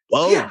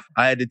 Both. Yeah.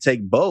 I had to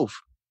take both.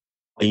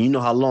 And you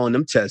know how long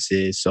them tests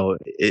is. So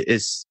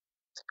it's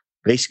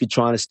basically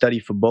trying to study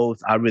for both.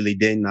 I really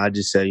didn't. I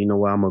just said, you know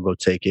what, I'm going to go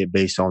take it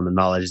based on the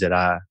knowledge that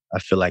I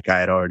feel like I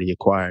had already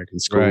acquired in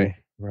school.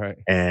 Right.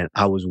 And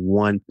I was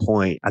 1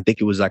 point. I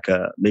think it was like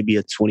maybe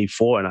a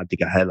 24, and I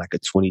think I had like a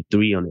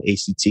 23 on the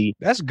ACT.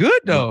 That's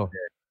good though.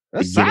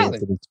 That's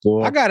solid.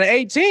 I got an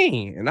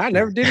 18 and I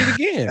never did it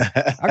again.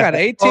 I got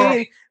an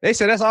 18. They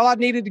said that's all I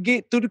needed to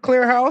get through the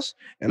clearinghouse,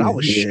 and I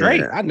was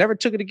straight. I never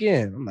took it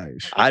again. I'm like,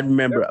 I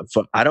remember,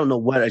 I don't know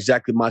what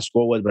exactly my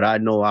score was, but I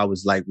know I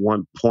was like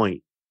 1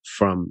 point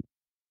from,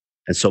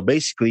 and so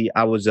basically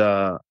I was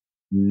a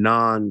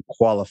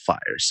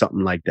non-qualifier,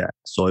 something like that.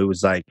 So it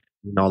was like,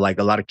 like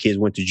a lot of kids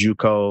went to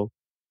JUCO,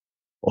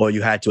 or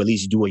you had to at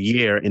least do a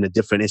year in a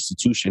different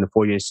institution, a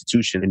 4-year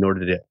institution, in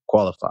order to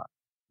qualify.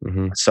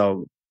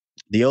 So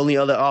the only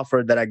other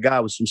offer that I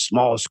got was some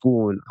small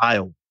school in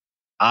Iowa.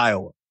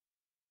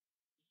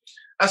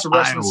 That's a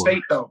wrestling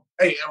state, though.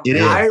 Hey,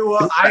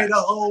 Iowa,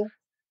 Idaho,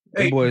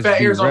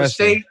 Arizona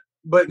State,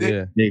 but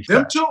them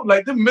two,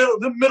 like the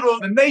middle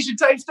of the nation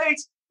type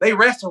states, they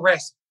wrestle.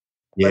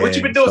 Yeah, like, what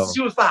you been doing since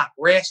you was 5?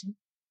 Wrestling.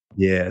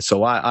 Yeah,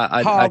 so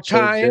I chose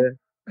there.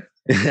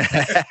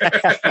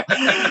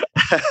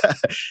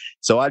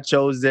 So I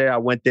chose there. I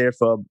went there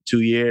for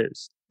 2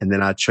 years, and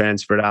then I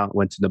transferred out,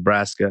 went to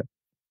Nebraska,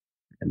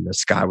 and the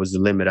sky was the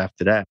limit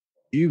after that.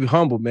 You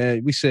humble,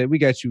 man. We said we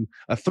got you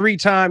a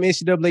 3-time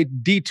NCAA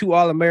D2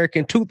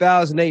 All-American,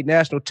 2008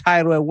 national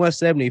title at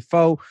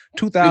 174,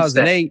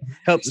 2008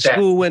 helped the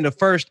school win the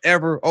first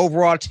ever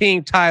overall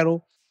team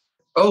title.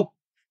 Oh,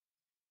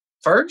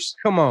 first?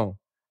 Come on.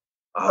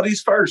 All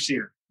these firsts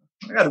here.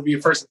 I got to be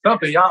a first at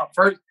something. Y'all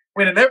first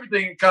winning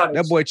everything in college.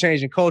 That boy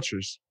changing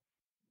cultures.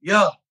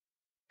 Yeah.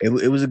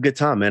 It was a good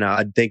time, man.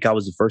 I think I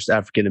was the first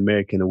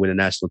African-American to win a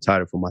national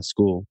title for my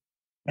school.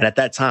 And at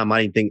that time,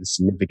 I didn't think the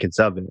significance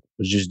of it. I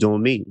was just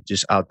doing me,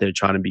 just out there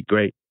trying to be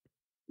great.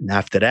 And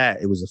after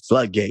that, it was a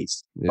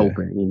floodgates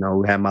open. You know,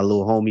 we had my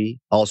little homie,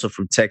 also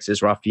from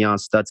Texas, Rafian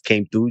Stutz,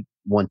 came through,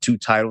 won 2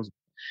 titles.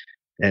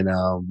 And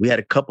we had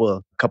a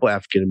couple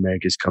African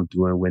Americans come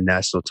through and win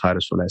national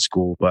titles from that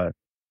school. But,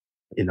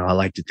 you know, I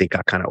like to think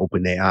I kind of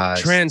opened their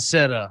eyes.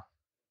 Trendsetter.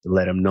 To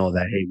let them know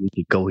that, hey, we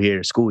could go here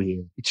to school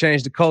here. You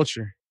changed the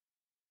culture.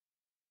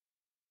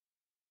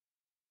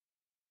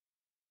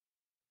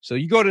 So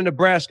you go to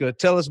Nebraska.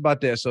 Tell us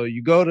about that. So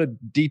you go to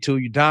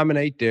D2, you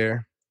dominate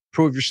there,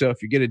 prove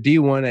yourself. You get a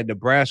D1 at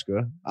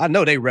Nebraska. I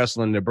know they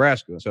wrestle in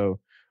Nebraska. So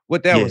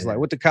what that was like,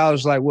 what the college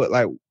was like, what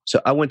like.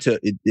 So I went to,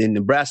 in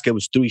Nebraska, it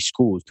was 3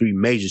 schools, 3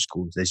 major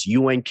schools. That's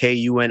UNK,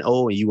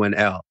 UNO, and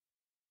UNL,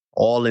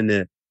 all in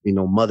the, you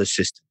know, mother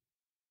system.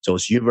 So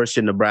it's University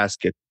of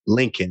Nebraska,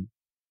 Lincoln,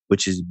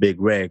 which is Big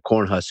Red,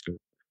 Cornhusker,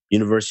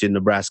 University of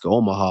Nebraska,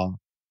 Omaha,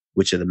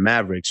 which are the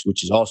Mavericks,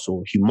 which is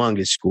also a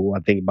humongous school. I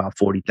think about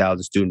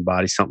 40,000 student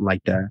body, something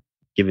like that,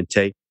 give and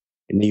take.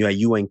 And then you had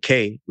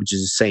UNK, which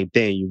is the same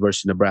thing,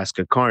 University of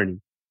Nebraska, Kearney,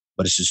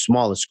 but it's a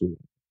smaller school.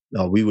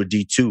 We were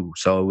D2,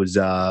 so it was,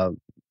 I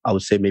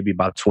would say maybe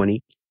about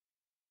 20.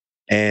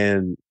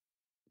 And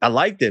I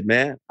liked it,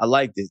 man. I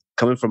liked it.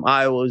 Coming from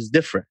Iowa is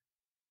different.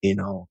 You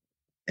know,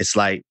 it's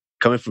like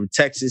coming from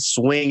Texas,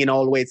 swinging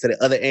all the way to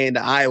the other end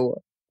of Iowa,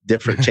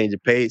 different change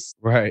of pace.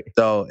 Right.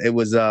 So it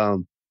was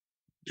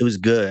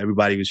good.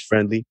 Everybody was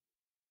friendly.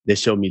 They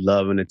showed me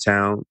love in the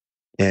town.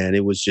 And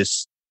it was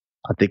just,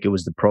 I think it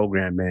was the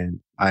program, man.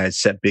 I had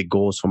set big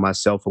goals for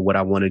myself for what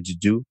I wanted to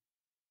do.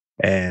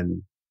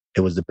 And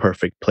it was the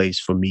perfect place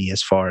for me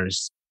as far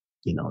as,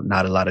 you know,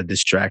 not a lot of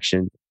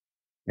distraction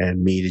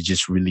and me to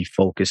just really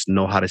focus,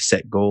 know how to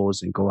set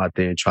goals and go out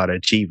there and try to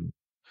achieve them.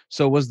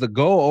 So was the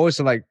goal always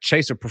to like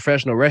chase a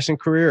professional wrestling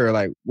career, or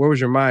like where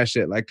was your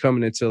mindset like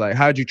coming into like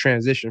how'd you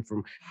transition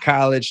from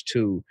college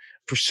to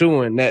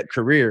pursuing that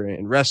career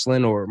in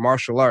wrestling or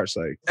martial arts?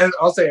 Like, and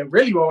I'll say,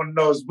 really what I want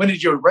to know is when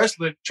did your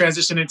wrestling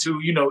transition into,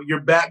 you know, your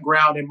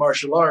background in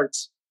martial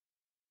arts,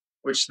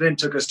 which then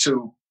took us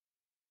to.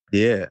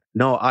 Yeah,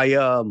 no,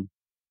 I'm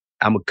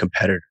a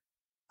competitor.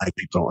 Like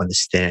people don't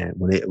understand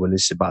when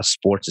it's about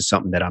sports or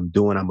something that I'm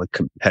doing, I'm a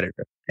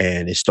competitor.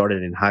 And it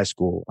started in high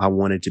school. I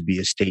wanted to be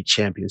a state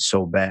champion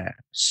so bad,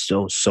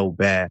 so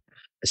bad,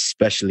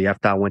 especially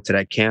after I went to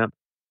that camp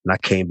and I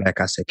came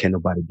back. I said, can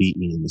nobody beat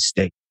me in the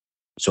state?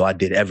 So I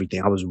did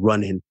everything. I was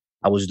running.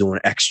 I was doing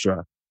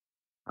extra.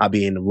 I'd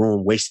be in the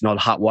room, wasting all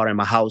the hot water in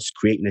my house,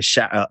 creating a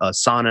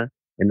sauna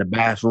in the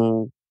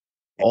bathroom.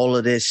 All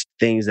of this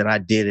things that I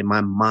did in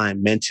my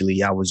mind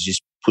mentally, I was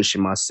just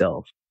pushing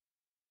myself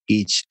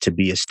each to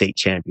be a state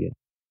champion.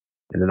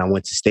 And then I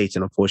went to states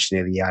and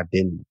unfortunately I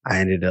didn't. I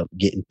ended up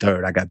getting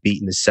third. I got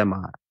beat in the semi.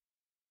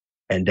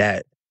 And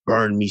that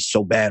burned me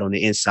so bad on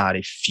the inside.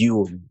 It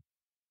fueled me.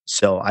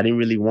 So I didn't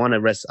really want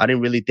to wrestle. I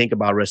didn't really think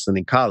about wrestling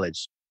in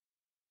college.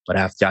 But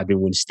after I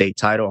didn't win the state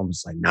title, I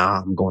was like,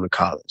 nah, I'm going to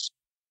college.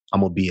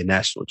 I'm going to be a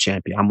national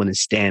champion. I'm going to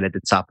stand at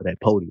the top of that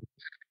podium.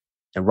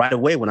 And right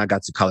away when I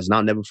got to college, and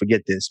I'll never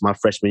forget this, my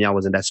freshman year, I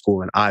was in that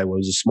school in Iowa. It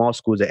was a small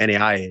school, it was at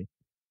NAIA,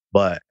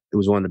 but it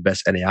was one of the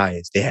best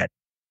NAIAs. They had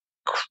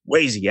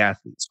crazy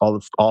athletes,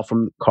 all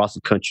from across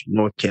the country,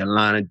 North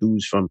Carolina,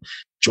 dudes from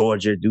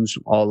Georgia, dudes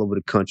from all over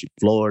the country,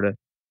 Florida.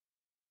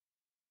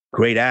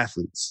 Great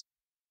athletes.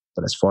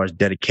 But as far as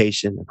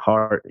dedication and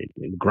heart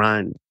and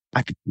grind,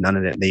 none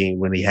of that. They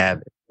ain't really have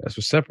it. That's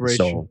what separates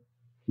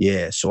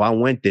you. So I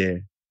went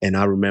there and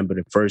I remember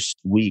the first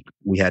week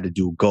we had to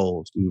do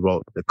goals.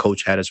 The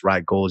coach had us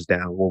write goals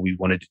down, what we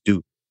wanted to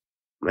do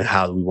and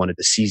how we wanted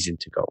the season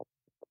to go.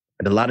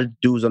 And a lot of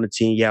dudes on the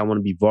team, I want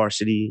to be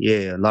varsity.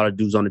 Yeah, a lot of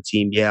dudes on the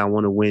team, I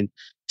want to win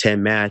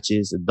 10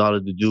 matches. A lot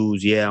of the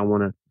dudes, I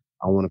want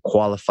to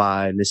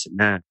qualify and this and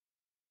that.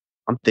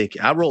 I'm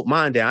thinking, I wrote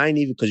mine down. I ain't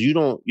even, because you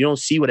don't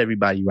see what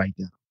everybody write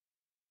down.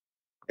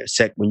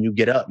 Except when you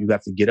get up, you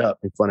have to get up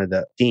in front of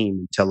the team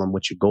and tell them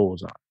what your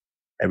goals are.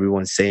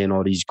 Everyone's saying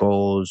all these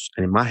goals.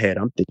 And in my head,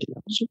 I'm thinking,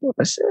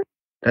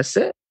 that's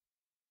it.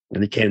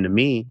 And it came to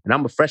me, and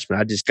I'm a freshman.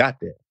 I just got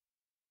there.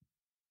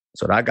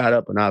 So I got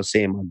up and I was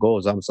saying my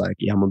goals. I was like,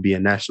 I'm going to be a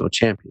national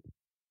champion.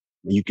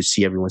 And you could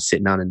see everyone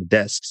sitting down in the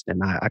desks.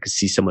 And I could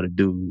see some of the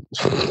dudes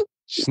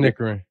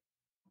snickering.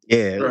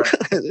 Yeah. Right.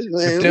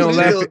 If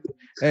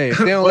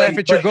they don't laugh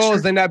at your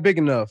goals, they're not big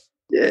enough.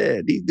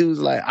 Yeah, these dudes,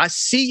 like, I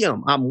see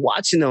them. I'm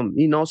watching them.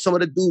 You know, some of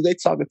the dudes, they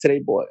talking to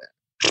their boy.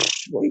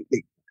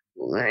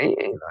 I ain't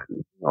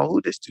know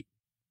who this dude.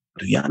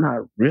 Do y'all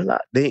not realize?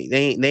 They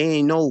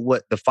ain't know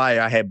what the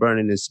fire I had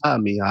burning inside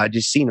me. I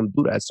just seen them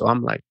do that. So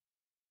I'm like,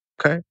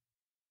 okay,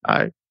 all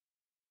right.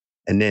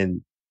 And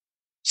then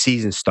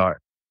season start.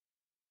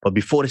 But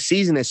before the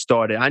season had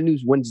started, I knew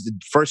when the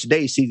first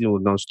day season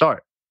was going to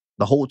start.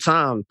 The whole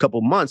time, a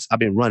couple months, I've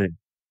been running.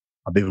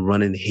 I've been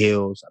running the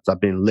hills.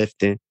 I've been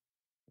lifting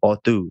all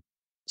through.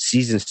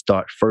 Season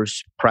start,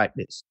 first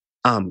practice.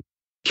 I'm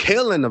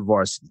killing the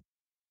varsity.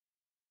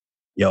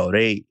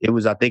 It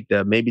was, I think,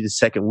 maybe the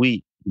second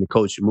week, the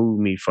coach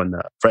moved me from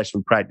the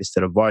freshman practice to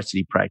the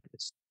varsity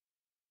practice.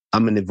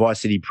 I'm in the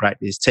varsity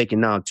practice,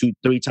 taking down 2,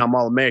 3-time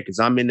All-Americans.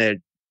 I'm in there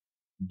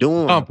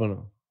doing. Pumping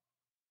them.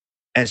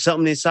 And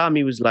something inside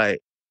me was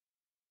like,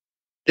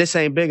 this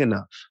ain't big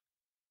enough.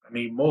 I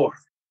need more.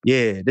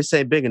 Yeah, this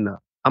ain't big enough.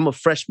 I'm a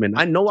freshman.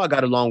 I know I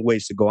got a long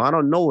ways to go. I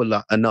don't know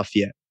enough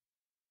yet.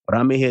 But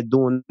I'm in here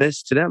doing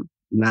this to them.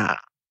 Nah,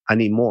 I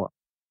need more.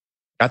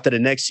 After the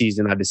next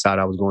season, I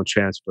decided I was going to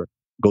transfer,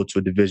 go to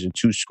a Division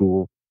II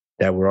school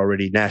that were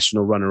already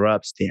national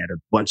runner-ups. They had a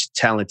bunch of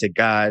talented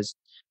guys.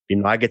 You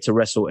know, I get to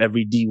wrestle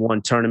every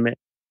D1 tournament.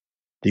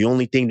 The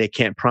only thing they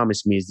can't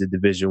promise me is the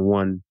Division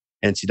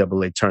I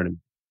NCAA tournament.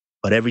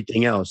 But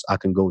everything else I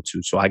can go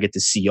to. So I get to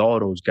see all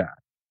those guys.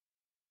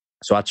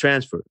 So I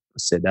transferred. I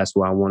said, that's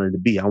where I wanted to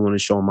be. I want to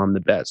show them I'm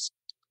the best.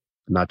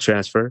 And I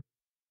transferred.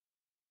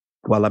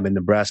 While I'm in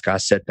Nebraska, I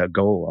set that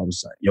goal. I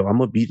was like, yo, I'm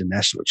going to be the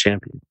national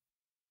champion.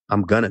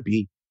 I'm going to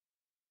be.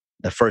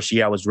 The first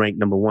year I was ranked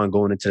number 1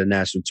 going into the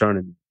national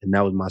tournament. And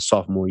that was my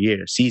sophomore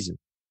season.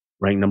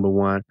 Ranked number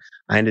 1.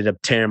 I ended up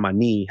tearing my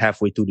knee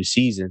halfway through the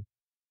season.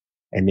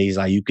 And he's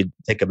like, you could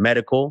take a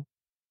medical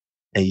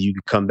and you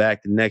could come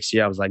back the next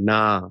year. I was like,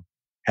 nah,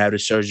 have the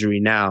surgery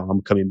now.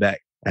 I'm coming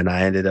back. And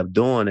I ended up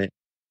doing it.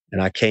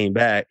 And I came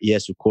back.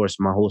 Yes, of course,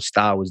 my whole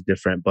style was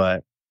different,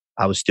 but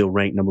I was still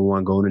ranked number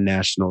 1 going to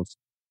nationals.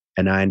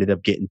 And I ended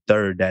up getting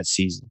 3rd that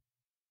season.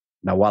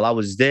 Now, while I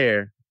was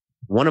there,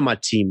 one of my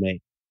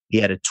teammates, he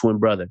had a twin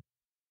brother.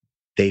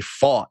 They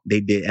fought. They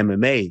did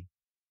MMA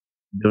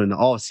during the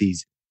off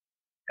season.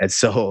 And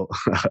so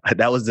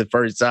that was the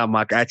first time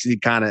I actually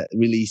kind of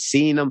really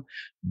seen him.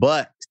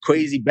 But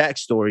crazy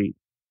backstory,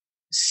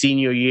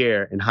 senior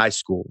year in high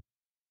school,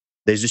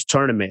 there's this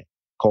tournament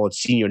called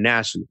Senior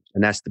Nationals.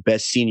 And that's the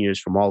best seniors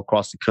from all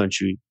across the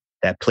country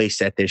that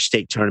place at their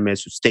state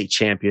tournaments with state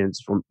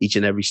champions from each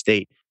and every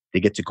state. They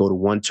get to go to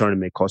one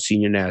tournament called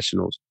Senior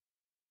Nationals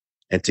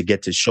and to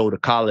get to show the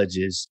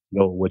colleges, you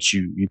know, what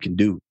you can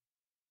do.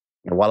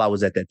 And while I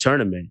was at that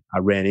tournament, I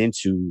ran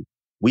into,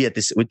 with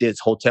this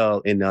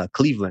hotel in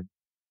Cleveland,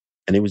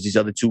 and there was these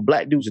other 2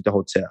 black dudes at the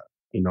hotel,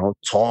 you know,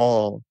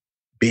 tall,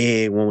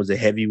 big. One was a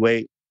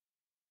heavyweight.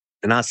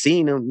 And I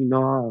seen them, you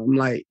know, I'm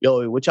like,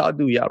 yo, what y'all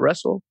do? Y'all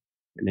wrestle?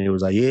 And they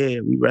was like, yeah,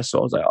 we wrestle.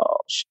 I was like, oh,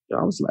 shit.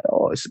 I was like,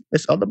 oh,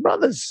 it's other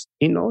brothers,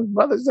 you know,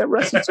 brothers that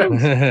wrestle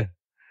too.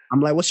 I'm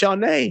like, what's y'all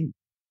name?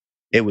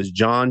 It was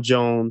John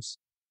Jones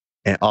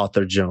and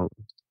Arthur Jones.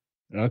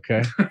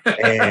 Okay.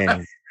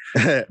 And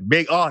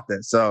big Arthur.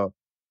 So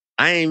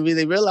I ain't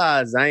really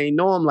realized, I ain't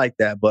know him like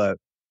that, but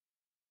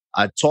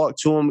I talked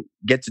to him,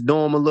 get to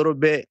know him a little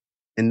bit.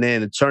 And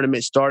then the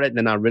tournament started. And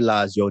then I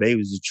realized, yo, they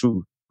was the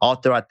truth.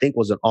 Arthur, I think,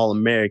 was an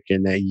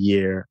All-American that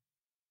year.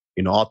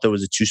 You know, Arthur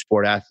was a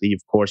 2-sport athlete.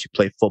 Of course, he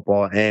played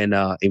football and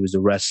he was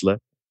a wrestler.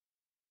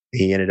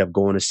 He ended up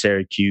going to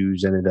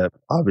Syracuse, ended up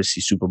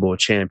obviously Super Bowl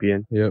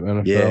champion. Yep,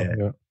 NFL.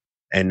 Yeah.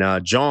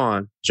 And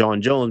John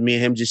Jones, me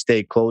and him just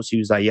stayed close. He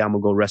was like, yeah, I'm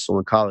going to go wrestle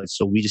in college.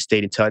 So we just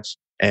stayed in touch.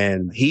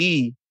 And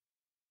he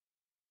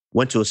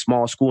went to a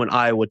small school in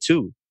Iowa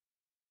too.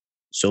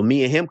 So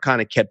me and him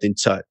kind of kept in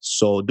touch.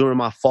 So during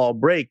my fall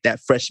break,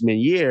 that freshman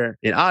year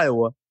in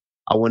Iowa,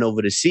 I went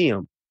over to see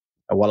him.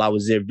 And while I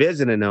was there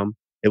visiting him,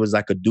 it was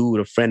like a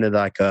dude, a friend of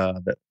like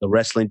the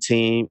wrestling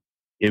team,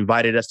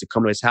 invited us to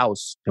come to his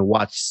house and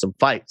watch some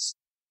fights.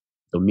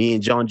 So me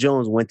and John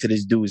Jones went to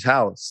this dude's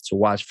house to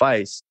watch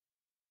fights.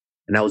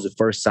 And that was the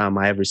first time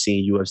I ever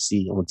seen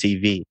UFC on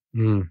TV.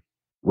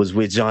 Was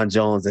with John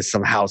Jones at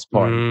some house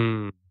party.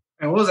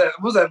 And was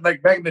that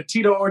like back in the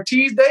Tito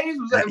Ortiz days?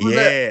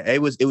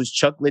 It was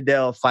Chuck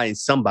Liddell fighting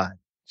somebody.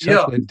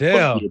 Chuck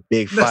Liddell. A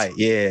big fight,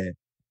 yeah.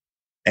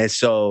 And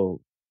so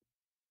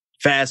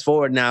fast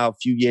forward now a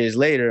few years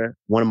later,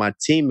 one of my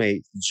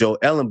teammates, Joe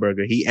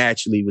Ellenberger, he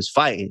actually was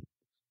fighting.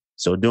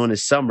 So during the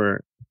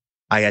summer,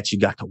 I actually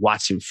got to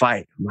watch him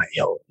fight. I'm like,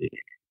 yo,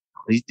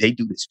 they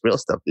do this real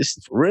stuff. This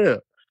is for real.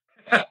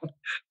 I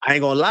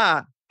ain't gonna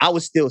lie. I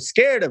was still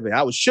scared of it.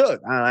 I was shook.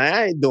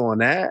 I ain't doing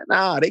that.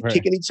 Nah, they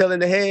kicking each other in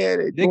the head.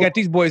 They got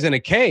these boys in a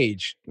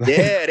cage.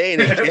 Yeah, they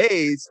in a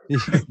cage.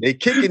 They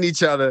kicking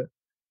each other.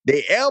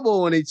 They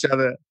elbowing each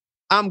other.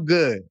 I'm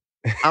good.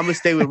 I'm gonna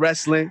stay with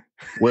wrestling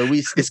where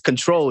it's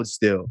controlled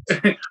still.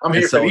 I'm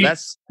here so for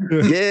that's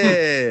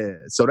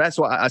So that's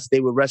why I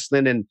stayed with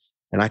wrestling and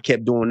I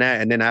kept doing that.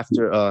 And then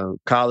after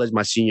college,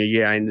 my senior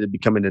year, I ended up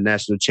becoming the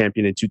national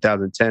champion in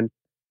 2010.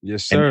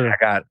 Yes, sir.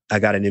 And I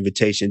got an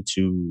invitation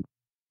to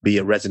be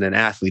a resident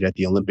athlete at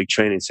the Olympic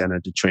Training Center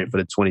to train for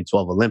the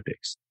 2012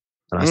 Olympics.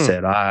 And I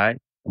said, all right,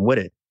 I'm with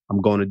it.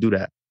 I'm going to do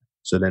that.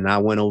 So then I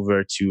went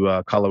over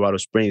to Colorado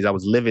Springs. I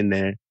was living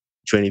there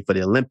training for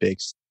the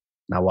Olympics.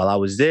 Now, while I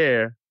was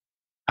there,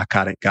 I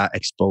kind of got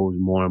exposed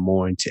more and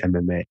more into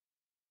MMA.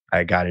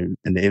 I got an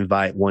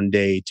invite one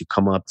day to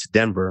come up to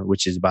Denver,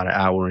 which is about an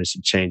hour and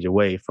some change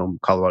away from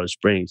Colorado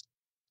Springs,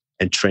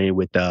 and train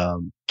with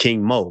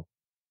King Mo,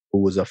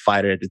 who was a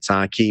fighter at the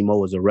time. King Mo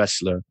was a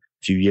wrestler a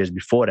few years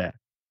before that.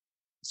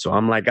 So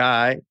I'm like, all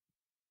right,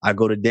 I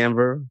go to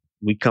Denver.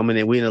 We coming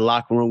in, we in the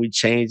locker room, we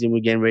changing,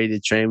 we getting ready to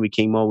train with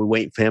King Mo. We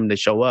waiting for him to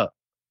show up.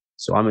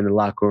 So I'm in the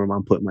locker room,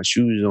 I'm putting my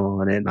shoes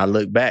on, and I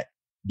look back.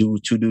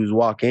 two dudes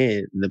walk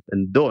in the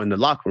door in the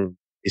locker room.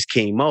 It's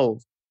King Mo,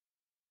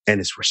 and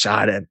it's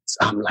Rashad Evans.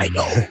 I'm like,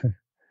 yo.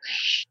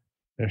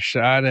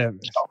 Rashad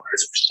Evans. Oh,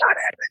 it's Rashad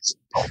Evans.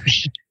 Oh,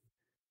 shit.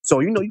 So,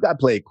 you got to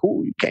play it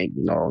cool. You can't,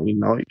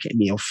 you can't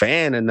be a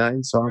fan or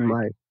nothing. So I'm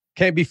like.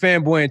 Can't be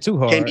fanboying too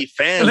hard. Can't be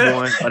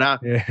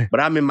fanboying, but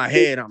I'm in my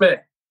head. I'm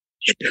like,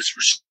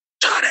 this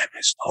Rashad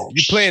Evans. Oh,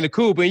 you playing the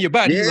cool, but in your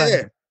body, yeah.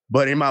 Like,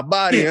 but in my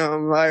body,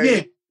 I'm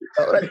like,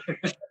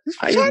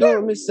 how you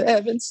doing, Mr.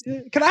 Evans?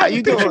 Can I have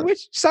a picture with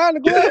you? Sign the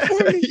glove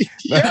for me?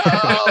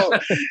 Yo.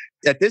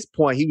 At this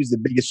point, he was the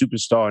biggest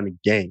superstar in the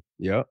game.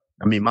 Yep.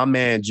 I mean, my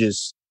man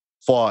just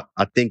fought,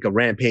 I think, a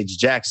Rampage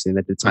Jackson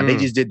at the time. They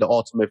just did the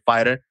Ultimate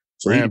Fighter.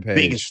 So he's the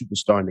biggest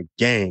superstar in the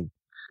game.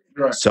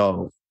 Right.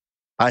 So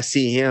I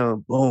see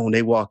him, boom,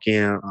 they walk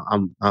in.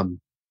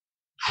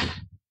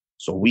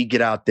 So we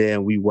get out there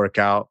and we work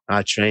out.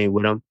 I train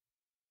with him.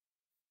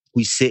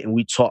 We sit and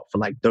we talk for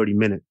like 30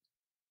 minutes.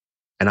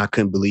 And I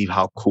couldn't believe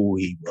how cool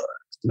he was,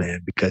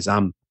 man, because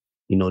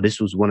this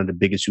was one of the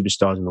biggest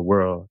superstars in the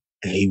world.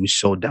 And he was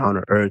so down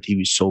to earth. He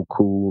was so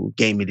cool.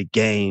 Gave me the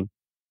game.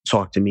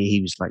 Talked to me.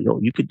 He was like, yo,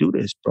 you could do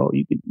this, bro.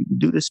 You could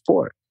do this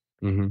sport.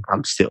 Mm-hmm.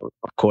 I'm still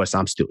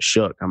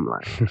shook. I'm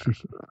like,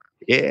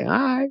 yeah,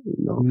 all right.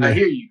 I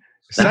hear you.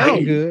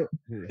 Sound good.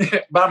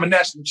 But I'm a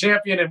national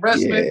champion in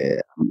wrestling.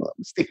 Yeah, I'm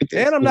sticking to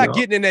and I'm not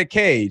getting in that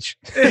cage.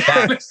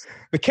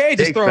 The cage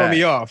is throwing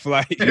me off.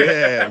 Like,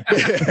 yeah.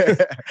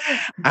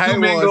 I ain't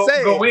want to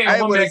say go in,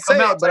 one man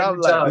come out, but I'm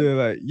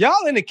like,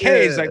 y'all in the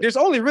cage. Like, there's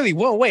only really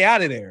one way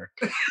out of there.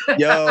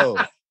 Yo,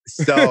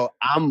 so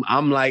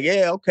I'm like,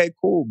 yeah, okay,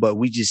 cool. But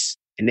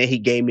and then he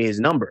gave me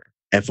his number.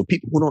 And for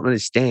people who don't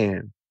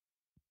understand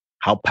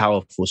how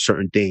powerful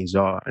certain things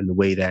are and the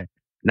way that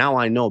now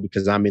I know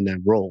because I'm in that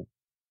role,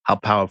 how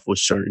powerful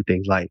certain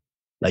things like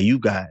you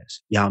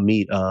guys, y'all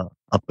meet up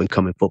and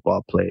coming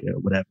football player or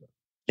whatever.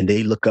 And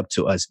they look up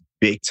to us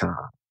big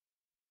time.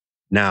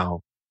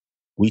 Now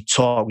we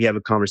talk, we have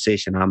a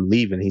conversation. I'm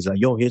leaving. He's like,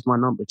 yo, here's my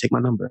number. Take my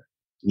number.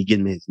 And he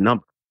gives me his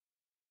number.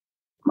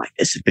 I'm like,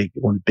 this is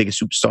one of the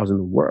biggest superstars in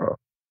the world.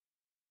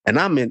 And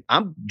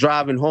I'm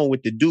driving home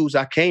with the dudes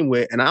I came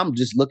with, and I'm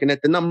just looking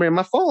at the number in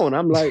my phone.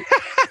 I'm like,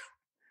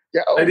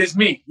 yo. It is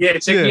me. Yeah,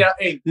 check me out.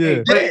 Hey,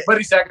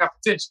 buddy said I got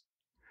potential.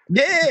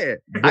 Yeah,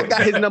 I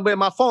got his number in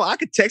my phone. I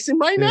could text him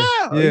right now.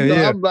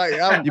 Yeah. I'm like,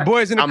 your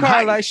boys in the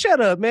car hyped. Like,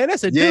 shut up, man.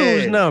 That's a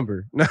dude's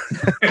number. I'm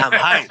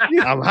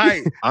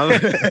hyped.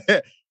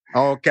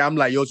 Okay, I'm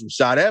like, yo,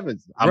 Rashad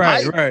Evans.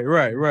 Right.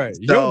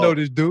 You don't know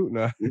this dude.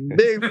 No.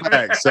 Big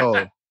fact.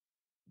 So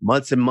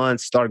months and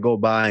months start to go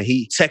by, and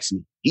he texts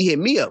me. He hit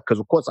me up because,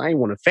 of course, I ain't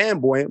want to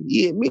fanboy him.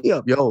 He hit me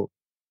up, yo,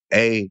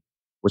 hey,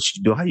 what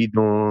you do? How you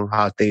doing?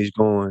 How things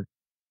going?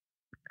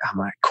 I'm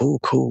like,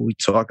 cool. We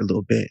talk a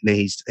little bit.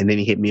 And then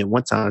he hit me at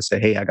one time and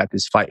said, hey, I got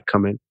this fight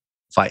coming,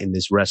 fighting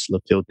this wrestler,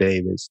 Phil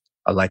Davis.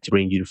 I'd like to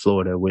bring you to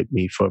Florida with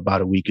me for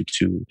about a week or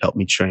two, help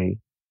me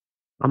train.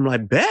 I'm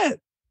like, bet.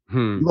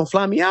 You gonna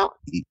fly me out?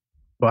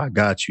 Well, I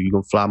got you.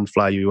 I'm gonna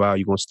fly you out.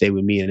 You're gonna stay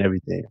with me and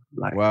everything. I'm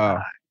like, wow.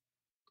 Right,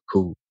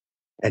 cool.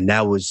 And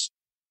that was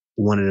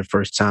one of the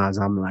first times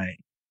I'm like,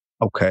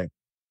 okay.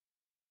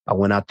 I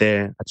went out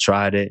there, I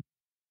tried it.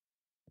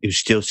 It was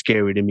still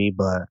scary to me,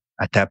 but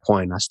at that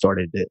point, I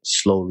started to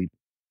slowly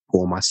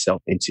pull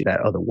myself into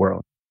that other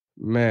world.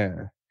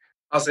 Man.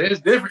 I'll say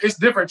it's different. It's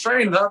different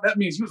training. Huh? That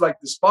means you was like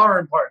the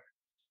sparring partner.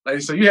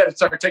 Like, so you had to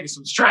start taking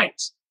some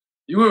strikes.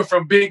 You went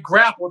from big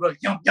grapple to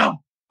yum.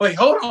 Wait,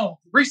 hold on.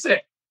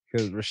 Reset.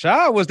 Because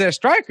Rashad was that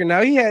striker.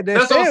 Now he had that.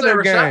 That's what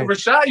I'm saying.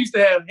 Rashad used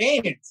to have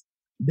hands.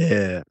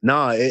 Yeah.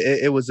 No,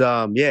 it was,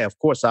 of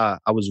course, I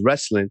was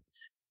wrestling.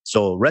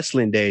 So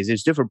wrestling days,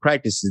 there's different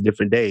practices,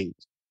 different days.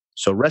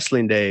 So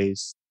wrestling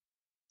days,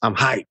 I'm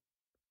hyped.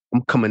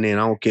 I'm coming in.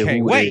 I don't care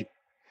who it is.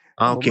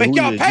 I don't care make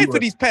y'all pay for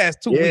these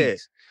past 2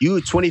 weeks. You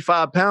a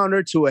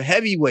 25-pounder to a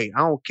heavyweight. I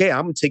don't care.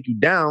 I'm going to take you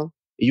down. And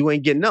you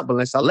ain't getting up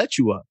unless I let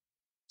you up.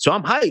 So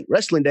I'm hyped.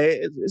 Wrestling day,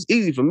 it's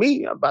easy for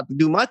me. I'm about to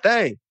do my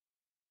thing.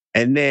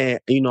 And then,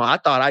 I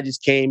thought I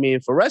just came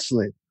in for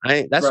wrestling.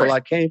 That's all I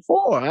came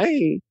for.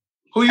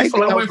 Who you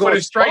for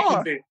the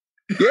striking thing?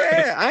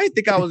 Yeah, I didn't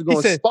think I was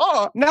going to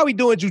spar. Now we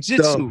doing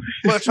jujitsu.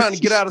 We're trying to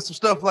get out of some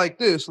stuff like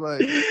this.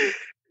 Like,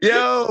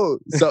 yo,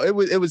 so it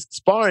was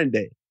sparring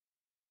day.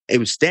 It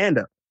was stand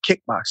up,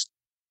 kickboxing.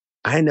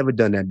 I ain't never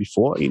done that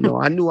before.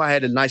 I knew I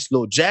had a nice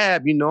little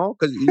jab.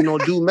 Because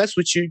dude mess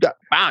with you.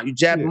 You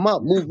jab him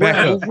up, move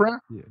around.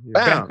 Yeah,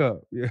 back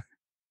up. Yeah.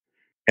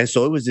 And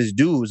so it was this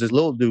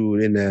little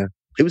dude in there.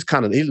 He was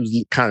kind of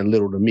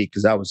little to me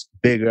because I was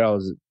bigger. I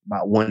was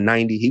about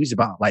 190. He was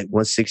about like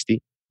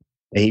 160.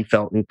 And he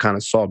felt kind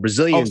of soft.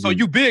 Brazilian. Oh, so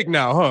you big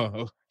now,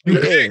 huh? You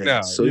big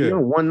now. So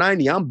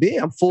 190. I'm big.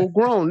 I'm full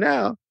grown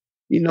now.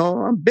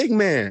 I'm big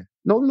man,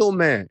 no little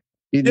man.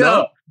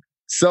 Yeah.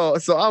 So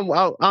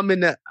I'm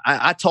in that.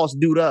 I tossed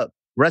dude up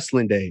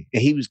wrestling day,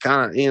 and he was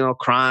kind of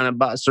crying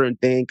about a certain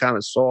thing, kind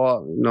of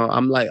sore.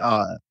 I'm like,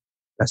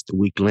 that's the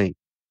weak link.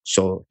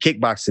 So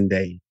kickboxing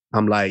day,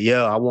 I'm like,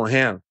 yeah, I want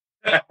him.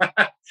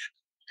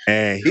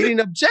 And he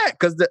didn't object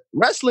because the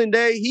wrestling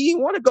day, he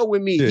didn't want to go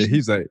with me. Yeah,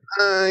 he's like,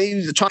 he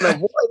was trying to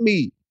avoid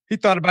me. He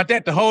thought about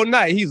that the whole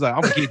night. He's like,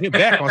 I'm gonna get him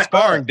back on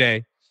sparring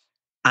day.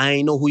 I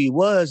ain't know who he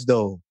was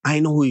though. I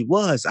ain't know who he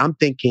was. I'm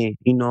thinking,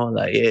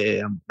 like,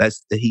 yeah,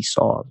 that's the he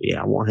saw.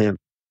 Yeah, I want him.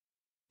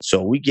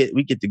 So we get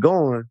to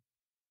going.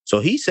 So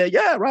he said,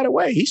 yeah, right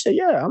away. He said,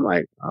 yeah. I'm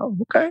like, oh,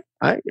 okay.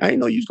 I didn't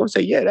know you was gonna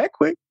say yeah that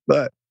quick,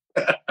 but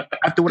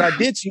after what I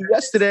did to you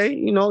yesterday,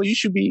 you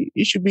should be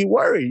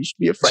worried. You should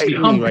be afraid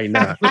of me right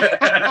now.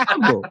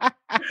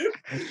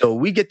 So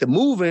we get to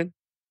moving,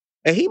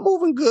 and he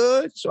moving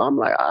good. So I'm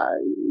like,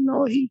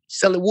 he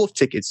selling wolf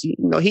tickets. He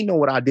know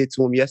what I did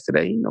to him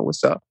yesterday. He know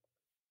what's up.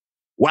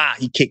 Wow,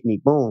 he kicked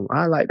me. Boom.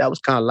 I like that was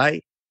kind of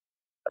light.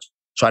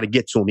 Try to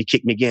get to him. He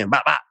kicked me again.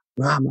 Bop, bop.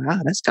 I'm like,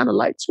 that's kind of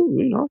light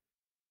too,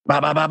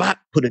 Bop, bop, bop, bop.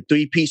 Put a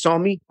 3-piece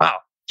on me. Wow.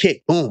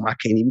 Kick. Boom. I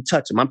can't even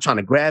touch him. I'm trying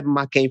to grab him.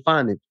 I can't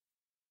find him.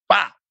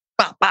 Bop,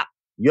 bop, bop.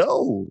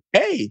 Yo,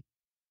 hey.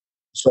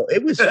 So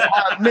it was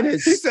 5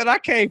 minutes. He said, I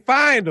can't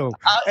find him.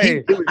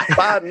 It was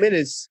 5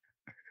 minutes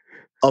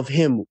of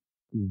him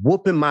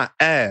whooping my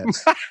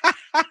ass.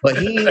 But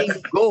he didn't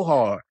even go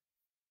hard.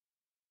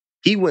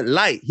 He went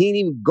light. He didn't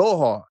even go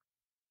hard.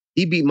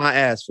 He beat my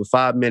ass for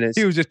 5 minutes.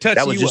 He was just touching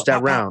you. That was just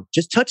that round.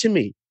 Just touching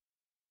me.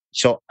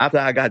 So after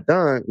I got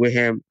done with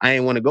him, I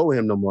didn't want to go with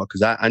him no more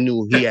because I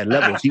knew he had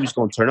levels. He was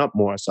going to turn up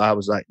more. So I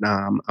was like,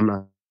 nah, I'm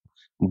not.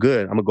 I'm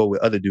good. I'm going to go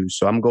with other dudes.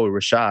 So I'm going to go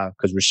with Rashad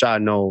because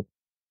Rashad know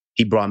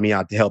he brought me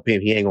out to help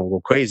him. He ain't going to go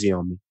crazy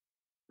on me.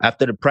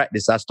 After the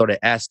practice, I started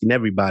asking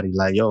everybody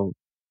like, yo,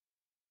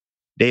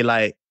 they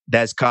like,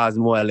 that's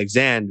Cosmo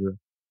Alexander,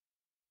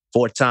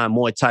 4-time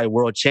Muay Thai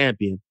world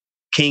champion,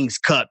 King's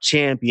Cup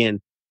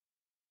champion.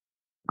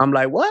 I'm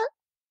like, what?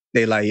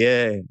 They like,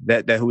 yeah,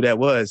 that who that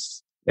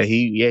was. And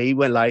he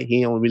went light.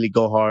 He don't really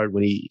go hard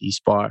when he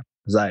spar. I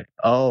was like,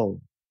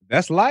 oh.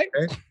 That's light?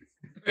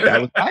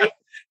 That was light?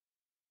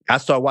 I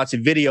started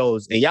watching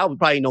videos, and y'all would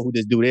probably know who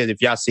this dude is if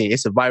y'all seen it.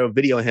 It's a viral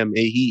video of him. And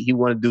he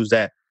one of the dudes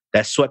that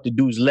swept the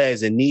dude's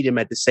legs and kneed him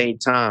at the same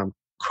time.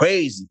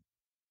 Crazy.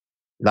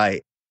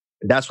 Like,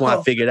 that's when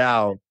I figured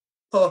out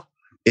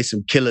it's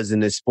some killers in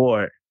this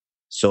sport.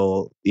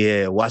 So,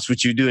 yeah, watch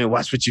what you do and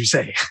watch what you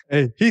say.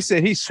 Hey, he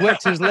said he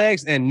swept his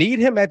legs and kneed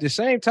him at the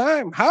same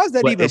time. How is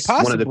that even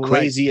possible? One of the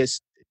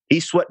craziest. He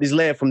swept his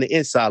leg from the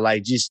inside,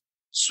 like just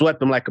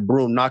swept him like a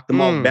broom, knocked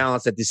him off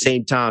balance at the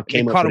same time,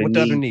 came up with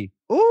the other knee.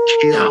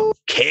 Ooh.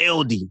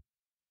 Killed him.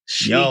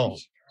 Yo.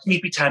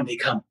 Sleepy time they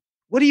come.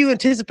 What do you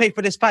anticipate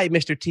for this fight,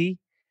 Mr. T?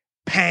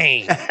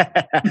 Pain.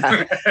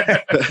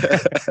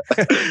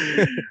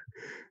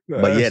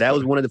 But yeah, that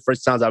was one of the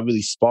first times I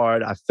really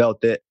sparred. I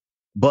felt it,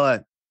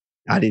 but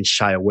I didn't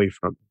shy away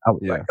from it. I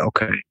was like,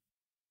 okay,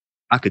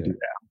 I could do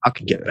that. I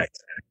could get back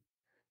to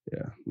that.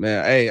 Yeah,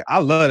 man. Hey, I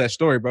love that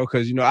story, bro,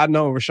 because, I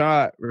know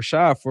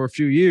Rashad for a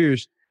few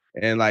years,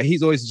 and like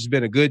he's always just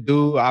been a good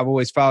dude. I've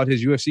always followed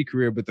his UFC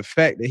career, but the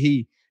fact that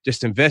he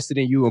just invested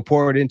in you and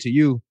poured into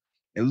you,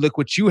 and look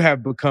what you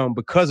have become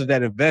because of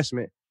that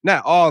investment,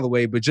 not all the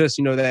way, but just,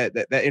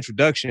 that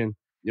introduction,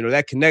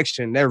 that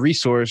connection, that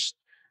resource.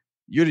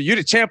 You're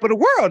the champ of the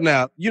world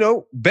now.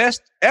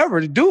 Best ever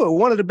to do it.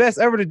 One of the best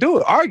ever to do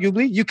it.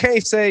 Arguably, you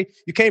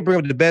can't bring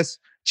up the best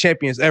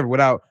champions ever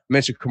without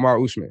mentioning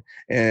Kamaru Usman.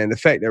 And the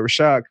fact that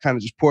Rashad kind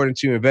of just poured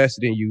into you,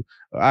 invested in you,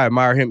 I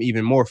admire him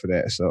even more for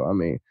that. So, I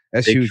mean,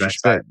 that's big huge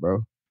respect,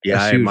 bro. Yeah,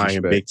 that's I admire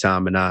him big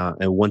time.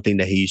 And one thing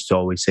that he used to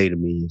always say to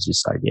me is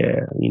just like, yeah,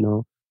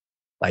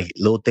 like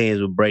little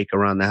things would break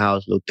around the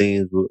house, little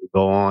things would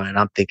go on. And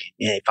I'm thinking,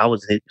 yeah, if I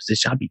was in his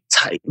position, I'd be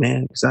tight,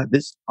 man. Because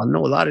I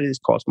know a lot of this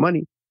costs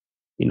money.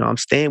 I'm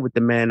staying with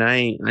the man. I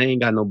ain't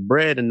got no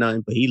bread or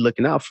nothing, but he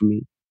looking out for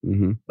me.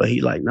 Mm-hmm. But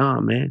he like, nah,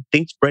 man,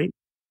 things break.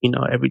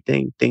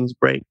 Things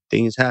break,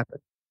 things happen.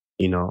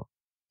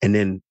 And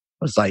then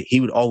it's like he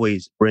would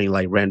always bring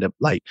like random,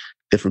 like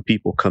different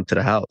people come to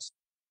the house,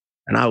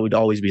 and I would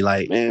always be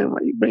like, man, why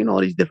you bringing all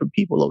these different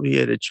people over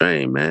here to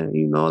train, man?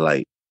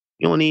 Like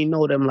you don't even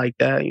know them like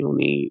that. You don't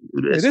need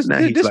this. This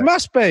like, my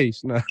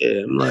space. No.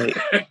 Yeah, I'm like,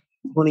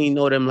 you don't even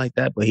know them like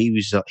that. But he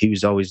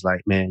was always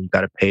like, man, you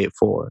got to pay it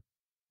forward.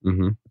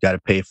 Mm-hmm. You got to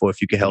pay it forward.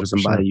 If you can help 100%.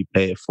 Somebody, you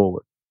pay it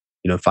forward.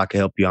 If I can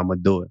help you, I'm going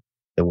to do it.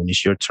 Then when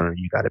it's your turn,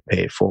 you got to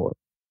pay it forward.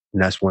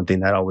 And that's one thing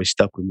that always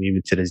stuck with me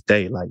even to this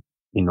day. Like,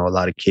 a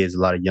lot of kids,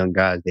 a lot of young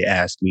guys, they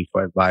ask me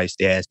for advice.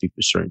 They ask me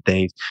for certain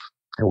things.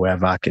 And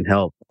wherever I can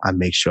help, I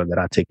make sure that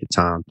I take the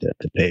time to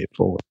pay it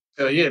forward.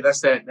 Hell yeah,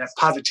 that's that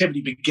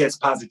positivity begets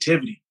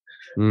positivity.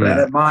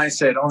 That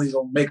mindset only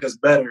going to make us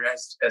better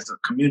as a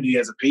community,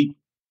 as a people.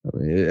 I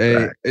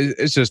mean,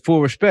 it's just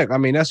full respect. I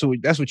mean, that's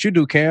what you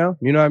do, Cam.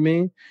 You know what I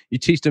mean? You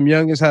teach them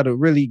youngins how to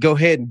really go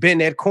ahead and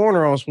bend that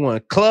corner on one,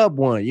 club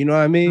one. You know what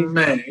I mean?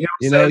 Man,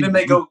 then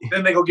they go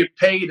get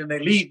paid and they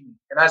leave me,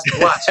 and I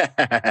just watch.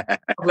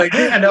 I'm like,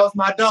 man, that was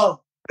my dog.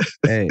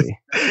 Hey,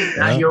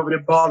 now you over there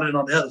balling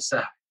on the other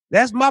side.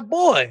 That's my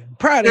boy. I'm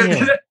proud of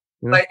him.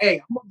 Like, hey,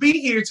 I'm gonna be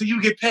here till you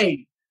get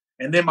paid.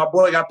 And then my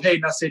boy got paid,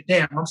 and I said,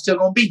 damn, I'm still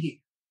gonna be here.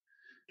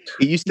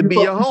 He used to be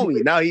your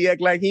homie. Now he act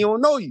like he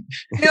don't know you.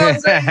 You know what I'm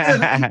saying?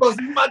 He supposed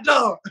to be my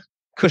dog.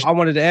 Kush, I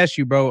wanted to ask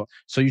you, bro.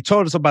 So you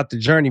told us about the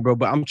journey, bro,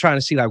 but I'm trying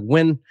to see like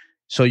when.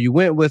 So you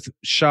went with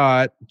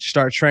Shad,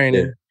 start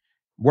training,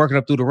 working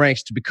up through the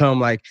ranks to become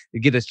like to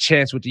get a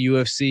chance with the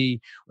UFC.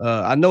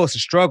 I know it's a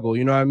struggle,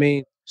 you know what I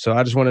mean? So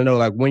I just want to know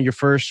like when your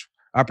first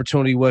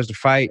opportunity was to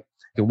fight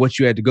and what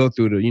you had to go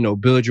through to, you know,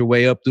 build your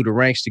way up through the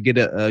ranks to get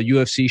a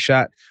UFC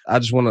shot. I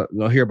just want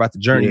to hear about the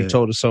journey. You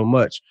told us so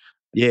much.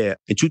 Yeah.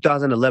 In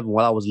 2011,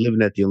 while I was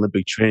living at the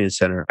Olympic Training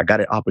Center, I got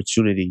an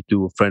opportunity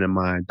through a friend of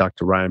mine,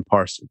 Dr. Ryan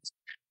Parsons,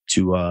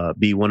 to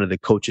be one of the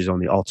coaches on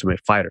The Ultimate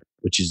Fighter,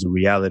 which is a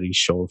reality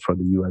show for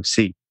the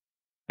UFC.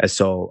 And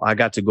so I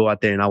got to go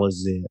out there and I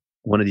was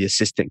one of the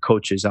assistant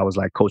coaches. I was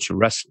like coaching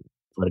wrestling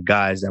for the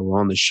guys that were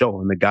on the show.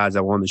 And the guys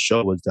that were on the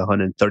show was the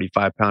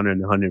 135 pounder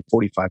and the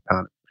 145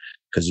 pounder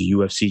because the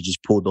UFC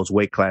just pulled those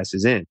weight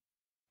classes in.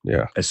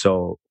 Yeah. And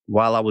so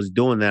while I was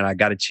doing that, I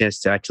got a chance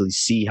to actually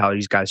see how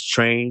these guys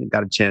train,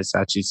 got a chance to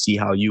actually see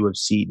how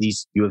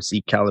these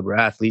UFC caliber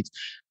athletes,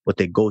 what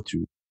they go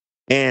through.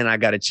 And I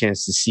got a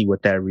chance to see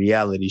what that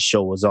reality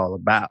show was all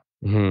about.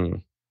 Mm-hmm.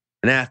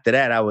 And after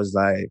that, I was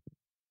like,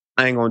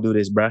 I ain't gonna do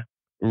this, bruh.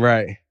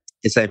 Right.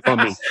 This ain't for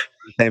me.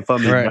 This ain't for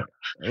me, right.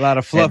 Bro. A lot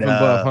of fluff and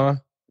buff, huh?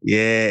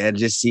 Yeah, and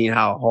just seeing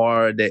how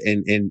hard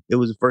and it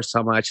was the first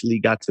time I actually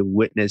got to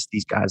witness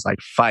these guys like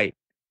fight.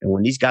 And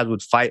when these guys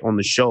would fight on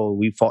the show,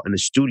 we fought in the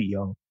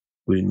studio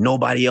with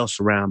nobody else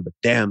around but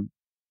them.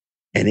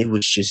 And it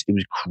was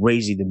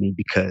crazy to me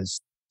because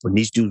when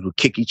these dudes would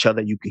kick each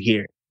other, you could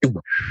hear it.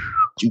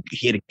 You could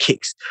hear the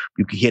kicks.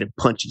 You could hear the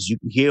punches. You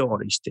could hear all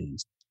these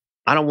things.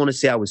 I don't want to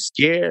say I was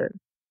scared,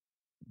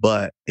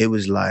 but it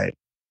was like,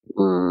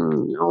 I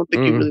don't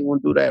think you really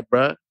want to do that,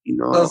 bro. You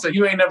know? So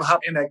you ain't never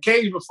hopped in that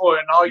cage before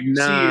and all you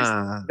see is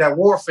that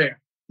warfare.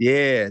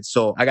 Yeah.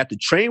 So I got to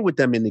train with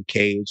them in the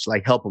cage,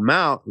 like help them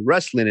out,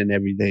 wrestling and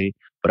everything,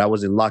 but I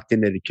wasn't locked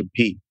in there to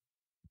compete.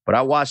 But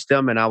I watched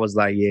them and I was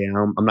like, yeah,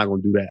 I'm not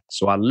going to do that.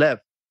 So I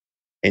left.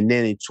 And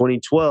then in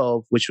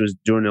 2012, which was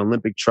during the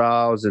Olympic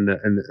trials and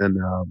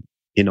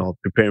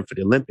preparing for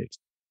the Olympics,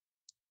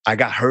 I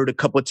got hurt a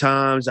couple of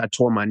times. I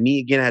tore my knee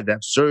again. I had to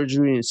have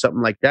surgery and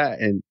something like that.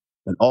 And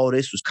all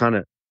this was kind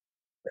of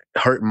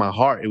hurting my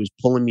heart. It was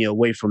pulling me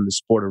away from the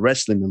sport of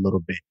wrestling a little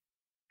bit.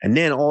 And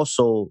then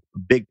also a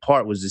big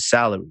part was the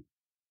salary.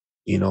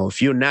 You know,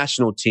 if you're a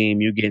national team,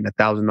 you're getting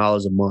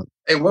 $1,000 a month.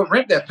 Hey, what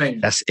rent that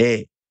paying? That's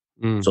it.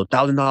 So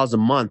 $1,000 a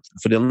month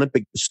for the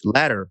Olympic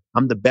ladder.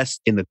 I'm the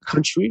best in the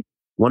country,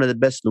 one of the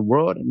best in the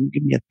world, and you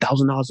give me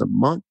 $1,000 a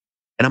month,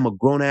 and I'm a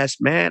grown ass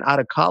man out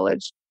of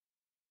college.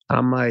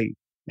 I'm like,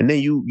 and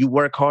then you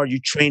work hard, you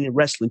train in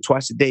wrestling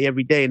twice a day,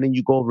 every day, and then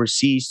you go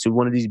overseas to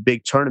one of these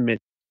big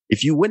tournaments.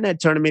 If you win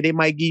that tournament, they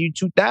might give you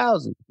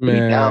 $2,000,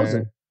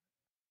 $3,000.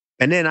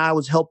 And then I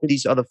was helping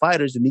these other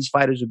fighters, and these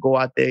fighters would go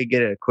out there and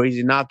get a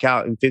crazy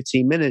knockout in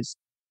 15 minutes.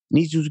 And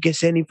these dudes would get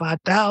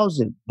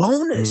 $75,000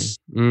 bonus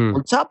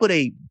on top of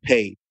they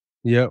pay.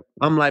 Yep.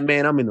 I'm like,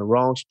 man, I'm in the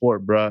wrong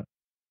sport, bro.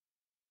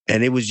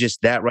 And it was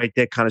just that right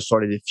there kind of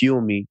started to fuel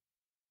me.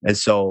 And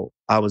so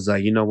I was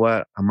like, you know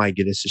what? I might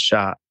give this a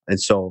shot. And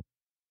so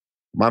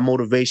my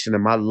motivation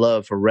and my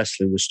love for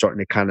wrestling was starting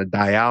to kind of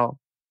die out.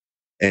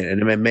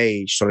 And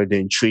MMA started to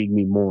intrigue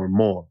me more and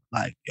more.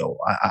 Like, yo,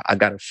 I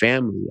got a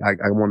family.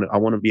 I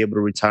want to be able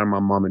to retire my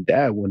mom and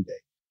dad one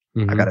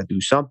day. I got to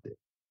do something.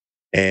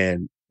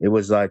 And it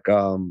was like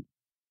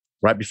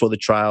right before the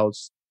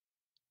trials,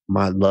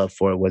 my love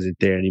for it wasn't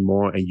there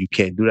anymore. And you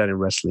can't do that in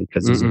wrestling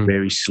because there's a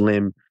very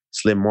slim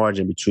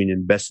margin between the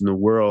best in the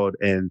world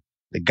and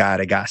the guy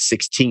that got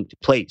 16th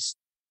place.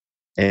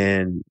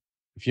 And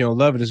if you don't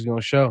love it, it's going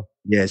to show.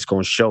 Yeah, it's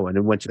going to show. And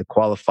it went to the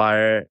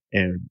qualifier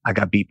and I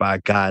got beat by a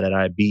guy that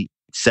I beat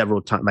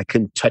several times. Like,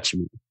 couldn't touch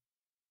me.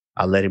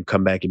 I let him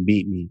come back and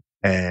beat me.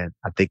 And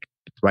I think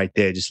right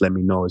there just let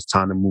me know it's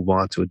time to move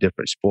on to a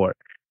different sport.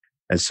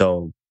 And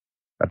so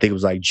I think it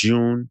was like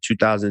June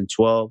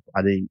 2012.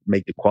 I didn't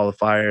make the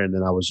qualifier. And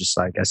then I was just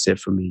like, that's it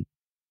for me.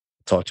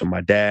 Talked to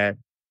my dad,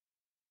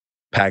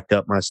 packed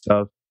up my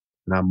stuff,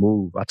 and I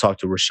moved. I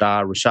talked to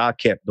Rashad. Rashad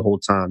kept the whole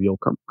time, yo,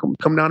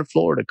 come down to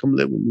Florida. Come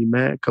live with me,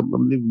 man. Come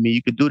live with me.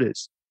 You could do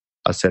this.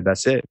 I said,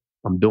 that's it.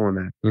 I'm doing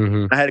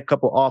that. I had a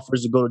couple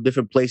offers to go to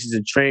different places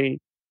and train,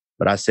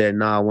 but I said,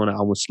 nah, I want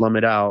to slum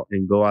it out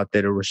and go out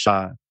there to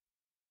Rashad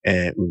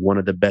and one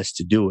of the best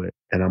to do it.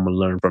 And I'm going to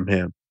learn from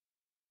him.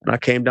 And I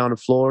came down to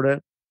Florida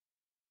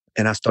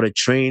and I started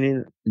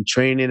training.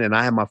 And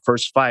I had my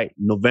first fight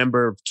in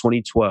November of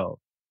 2012,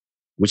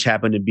 which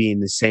happened to be in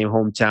the same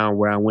hometown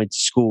where I went to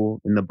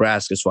school in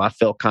Nebraska. So I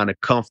felt kind of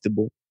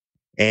comfortable.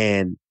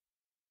 And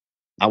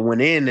I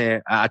went in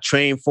there, I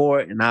trained for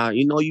it. And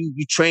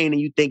you train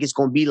and you think it's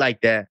going to be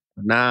like that.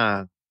 But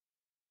nah,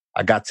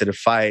 I got to the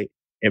fight.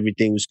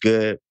 Everything was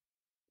good.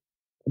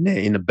 And then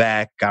in the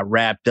back, got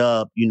wrapped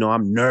up.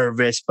 I'm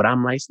nervous, but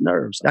I'm like, it's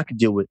nerves. I could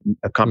deal with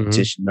a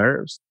competition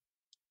nerves.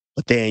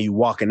 But then you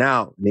walking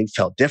out and it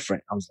felt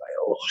different. I was like,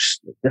 oh, it's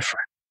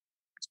different.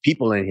 There's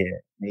people in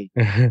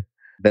here.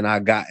 Then I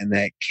got in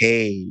that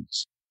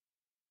cage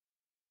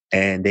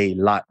and they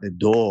locked the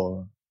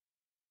door.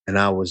 And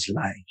I was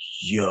like,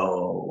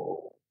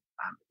 yo,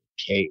 I'm in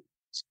the cage.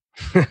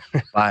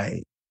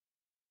 fight,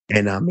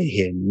 and I'm in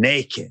here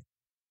naked.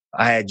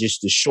 I had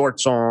just the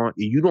shorts on.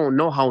 You don't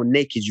know how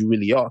naked you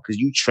really are because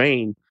you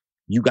train.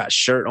 You got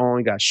shirt on,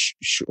 you got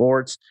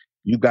shorts,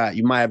 you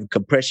might have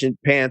compression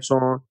pants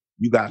on,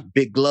 you got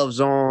big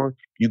gloves on,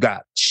 you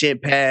got shin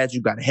pads,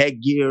 you got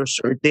headgear,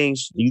 certain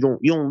things. You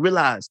don't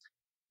realize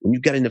when you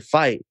get in the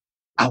fight.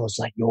 I was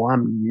like, yo,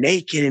 I'm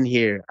naked in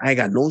here. I ain't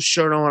got no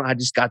shirt on. I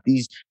just got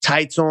these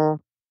tights on,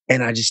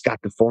 and I just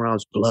got the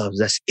 4-ounce gloves.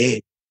 That's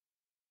it.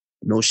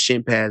 No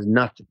shin pads,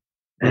 nothing.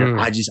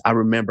 And I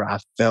remember I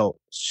felt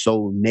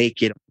so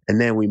naked. And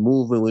then we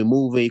moving,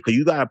 because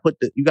you gotta put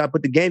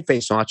the game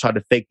face on. I tried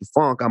to fake the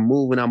funk. I'm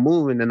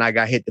moving, and I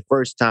got hit the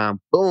first time.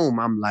 Boom!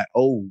 I'm like,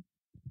 oh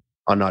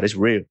no, this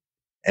real.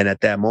 And at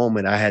that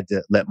moment, I had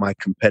to let my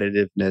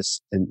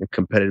competitiveness and the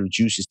competitive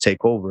juices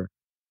take over,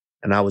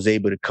 and I was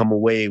able to come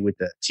away with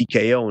a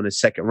TKO in the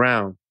second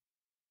round.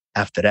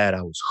 After that,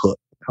 I was hooked.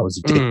 I was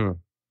addicted.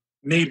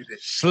 Needed it.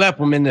 Slept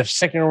him in the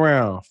second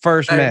round,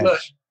 first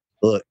match.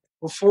 Look.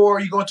 Before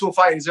you go into a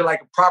fight, is there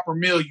like a proper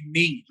meal you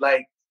need?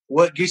 Like,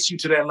 what gets you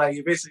to that? Like,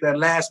 if it's that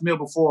last meal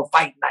before a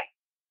fight night,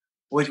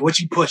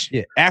 what you pushing?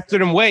 Yeah, after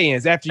them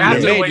weigh-ins, after you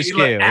made the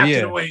scale.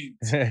 After the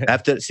weigh-ins.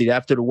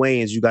 after the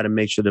weigh-ins, you got to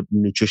make sure the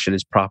nutrition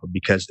is proper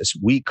because as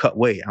we cut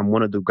weight, I'm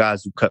one of the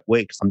guys who cut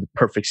weight because I'm the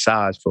perfect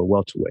size for a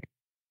welterweight.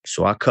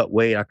 So I cut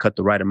weight, I cut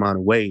the right amount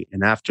of weight,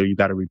 and after you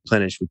got to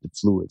replenish with the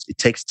fluids. It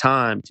takes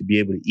time to be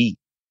able to eat.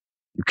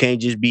 You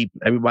can't just be.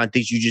 Everybody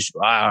thinks you just.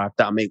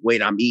 After I make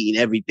weight, I'm eating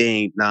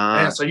everything. Nah.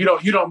 Man, so you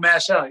don't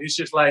mash out. It's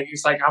just like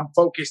I'm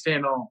focused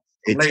in on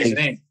laying it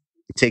in.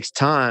 It takes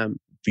time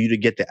for you to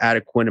get the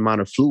adequate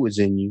amount of fluids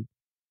in you,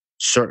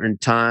 certain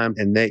time,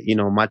 and that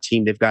my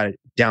team they've got it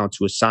down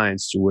to a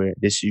science to where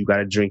you got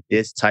to drink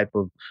this type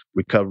of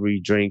recovery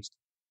drinks,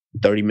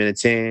 30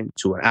 minutes in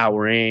to an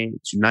hour in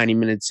to 90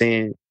 minutes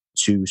in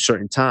to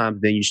certain times.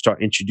 Then you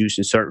start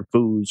introducing certain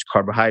foods,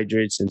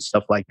 carbohydrates, and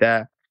stuff like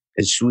that,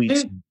 and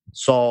sweets.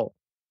 Salt,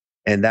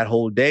 and that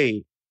whole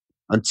day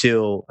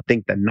until I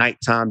think the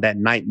nighttime, that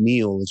night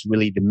meal is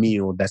really the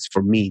meal that's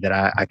for me that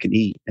I can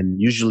eat. And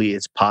usually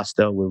it's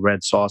pasta with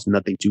red sauce,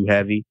 nothing too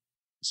heavy,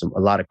 a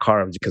lot of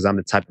carbs because I'm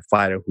the type of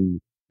fighter who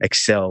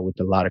excel with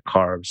a lot of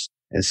carbs.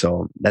 And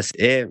so that's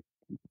it.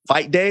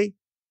 Fight day,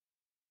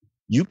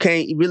 you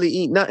can't really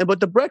eat nothing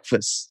but the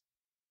breakfast.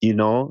 You're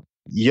nervous,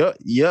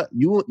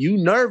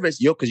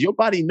 because your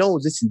body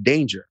knows it's in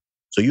danger.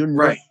 So you're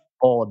nervous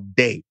all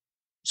day.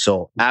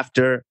 So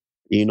after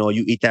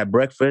you eat that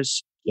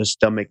breakfast, your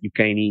stomach, you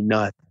can't eat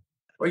nothing.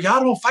 Well,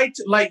 y'all don't fight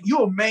like you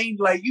a main,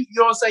 like you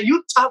know what I'm saying?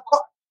 You top car.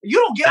 You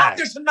don't get out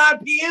there to 9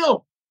 p.m.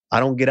 I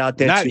don't get out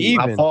there not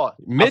even. I fought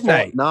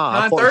midnight.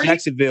 I fought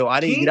Jacksonville. I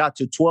didn't get out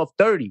till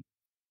 12:30.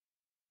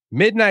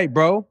 Midnight,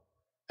 bro.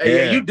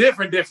 Hey, yeah, you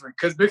different.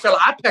 Because big fella,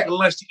 I pack a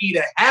lunch to eat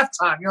at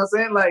halftime. You know what I'm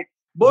saying? Like,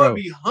 boy, bro,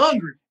 be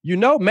hungry.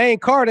 Main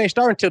card ain't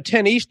starting till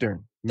 10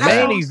 Eastern.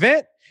 Main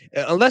event.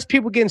 Unless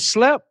people getting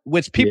slept,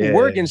 which people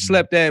were getting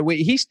slept at,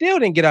 he still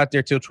didn't get out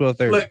there till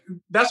 12:30. Look,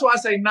 that's why I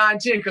say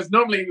 9-10, because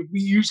normally if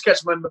we used to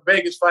catch them in the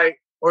Vegas fight,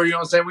 or you know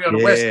what I'm saying, we on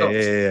the West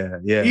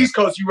Coast. Yeah. East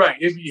Coast, you're right.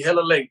 It'd be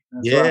hella late.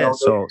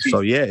 That's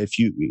if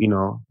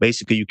you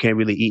basically you can't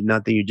really eat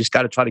nothing. You just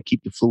got to try to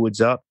keep the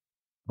fluids up,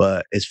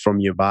 but it's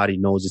from your body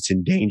knows it's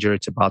in danger.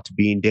 It's about to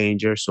be in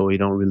danger, so it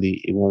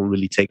won't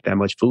really take that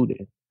much food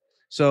in.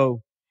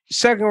 So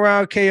second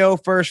round KO,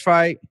 first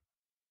fight.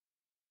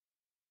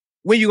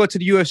 When you go to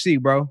the UFC,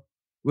 bro,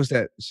 what's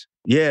that?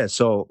 Yeah,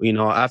 so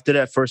after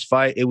that first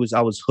fight, I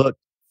was hooked,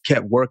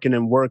 kept working,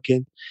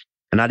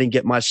 and I didn't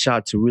get my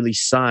shot to really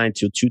sign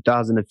till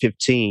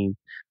 2015.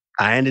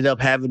 I ended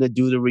up having to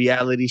do the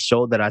reality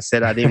show that I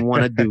said I didn't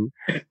want to do.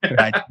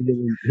 I did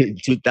it in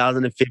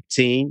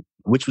 2015,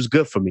 which was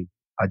good for me.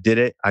 I did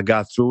it, I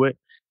got through it,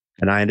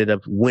 and I ended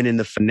up winning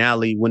the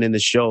finale, winning the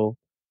show,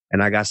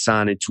 and I got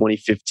signed in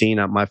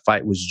 2015. My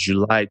fight was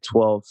July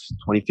 12th,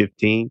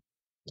 2015.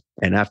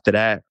 And after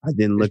that, I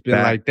didn't look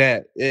back. Like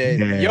that.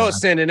 You're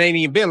saying it ain't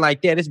even been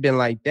like that. It's been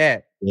like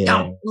that.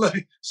 Yeah. Look,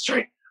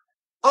 straight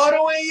all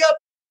the way up.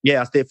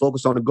 Yeah, I stayed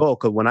focused on the goal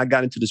because when I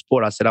got into the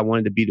sport, I said I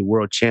wanted to be the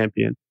world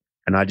champion.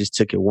 And I just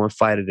took it one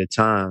fight at a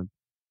time.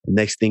 The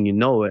next thing you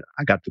know it,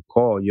 I got the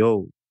call,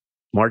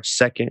 March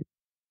 2nd,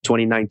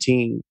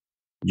 2019,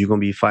 you're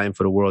going to be fighting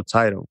for the world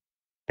title.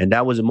 And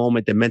that was a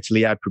moment that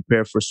mentally I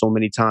prepared for so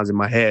many times in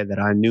my head that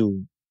I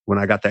knew when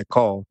I got that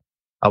call,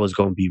 I was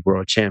going to be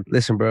world champion.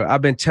 Listen, bro,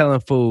 I've been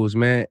telling fools,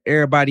 man,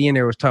 everybody in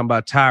there was talking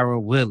about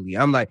Tyron Woodley.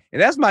 I'm like, and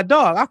that's my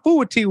dog. I fool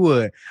with T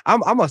Wood.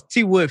 I'm a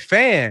T Wood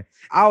fan.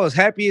 I was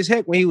happy as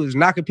heck when he was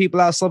knocking people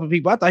out, slumping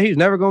people. I thought he was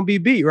never going to be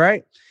beat,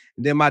 right?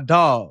 And then my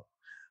dog,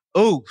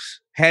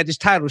 Oops, had this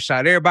title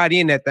shot. Everybody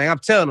in that thing. I'm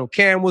telling them,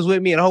 Cam was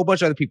with me and a whole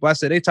bunch of other people. I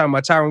said, they talking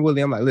about Tyron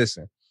Woodley. I'm like,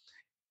 listen,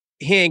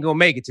 he ain't going to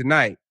make it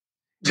tonight.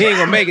 He ain't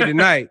going to make it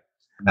tonight.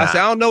 Nah. I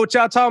said, I don't know what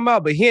y'all talking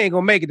about, but he ain't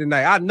gonna make it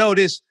tonight. I know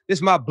this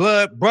my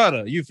blood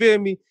brother. You feel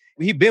me?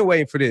 He been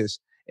waiting for this.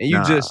 And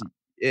you just,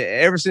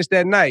 ever since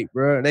that night,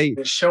 bro, they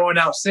been showing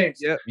out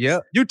since.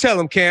 Yep. You tell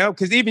him, Cam,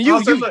 because even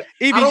you, look,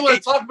 I don't want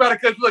to talk about it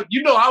because look,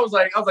 I was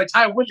like,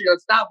 Tyron Woodley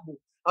unstoppable.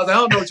 I was like, I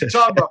don't know what you're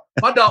talking about.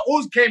 My dog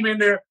Uz came in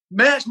there,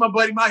 mashed my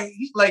buddy.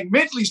 He's like,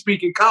 mentally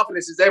speaking,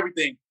 confidence is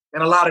everything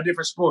in a lot of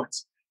different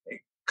sports.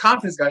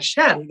 Confidence got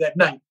shattered that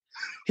night.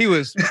 He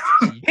was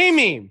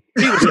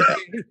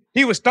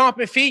he was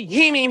stomping feet.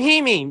 You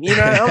know,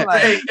 I'm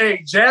like,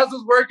 hey, Jazz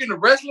was working, the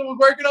wrestling was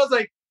working. I was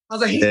like,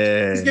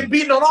 he's getting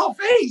beaten on all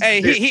faces.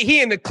 Hey,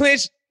 he in the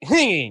clinch.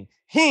 Hey,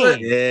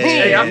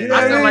 I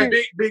sound like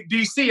big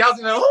DC. I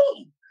was like,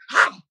 oh.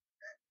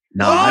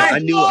 No, I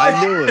knew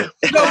it.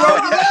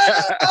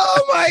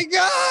 Oh my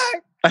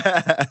God.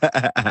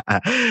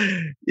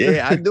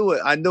 Yeah, I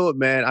knew it,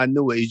 man. I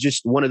knew it. It's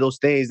just one of those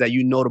things that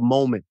you know the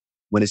moment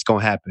when it's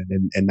gonna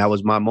happen. And that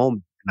was my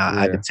moment. And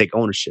I had to take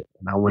ownership.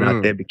 And I went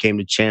out there, became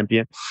the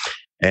champion.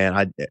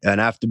 And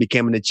after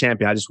becoming the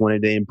champion, I just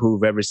wanted to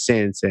improve ever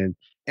since. And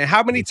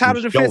how many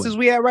title defenses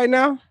we at right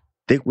now? I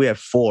think we have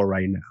 4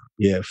 right now.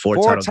 Yeah, four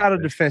title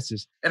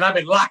defenses. And I've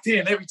been locked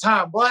in every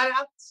time, boy.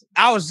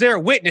 I was there,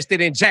 witnessed it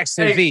in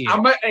Jacksonville. I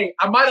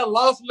might have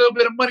lost a little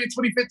bit of money in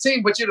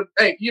 2015, but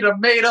you'd have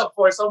made up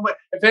for it so much.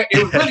 In fact,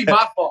 it was really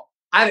my fault.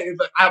 I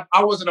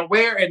wasn't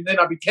aware, and then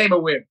I became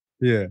aware.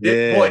 Yeah.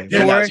 Boy,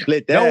 don't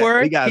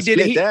worry.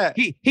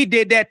 He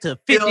did that to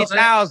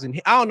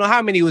 50,000. I don't know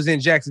how many was in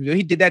Jacksonville.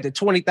 He did that to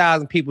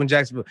 20,000 people in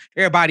Jacksonville.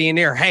 Everybody in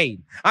there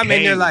hating. I'm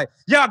in there like,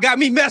 y'all got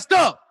me messed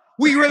up.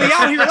 We really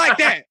out here like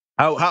that.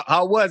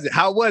 How was it?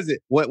 How was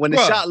it when the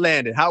shot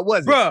landed? How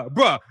was it?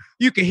 Bruh,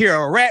 you could hear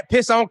a rat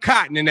piss on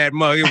cotton in that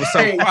mug. It was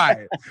so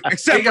quiet.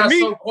 Except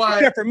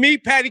for me,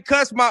 Patty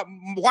Cuss, my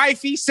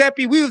wifey,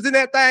 Seppi, we was in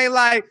that thing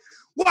like,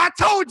 well, I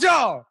told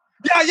y'all.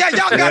 Y'all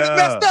got it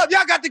messed up.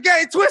 Y'all got the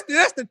game twisted.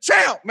 That's the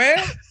champ,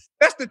 man.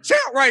 That's the champ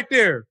right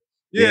there.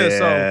 Yeah.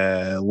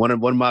 So one of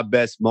my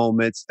best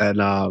moments,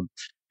 and I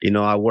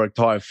worked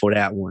hard for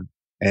that one.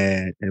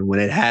 And when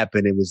it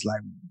happened, it was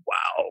like,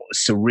 wow,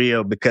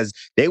 surreal, because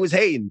they was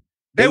hating.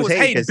 They was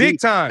hating big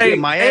time. Hey,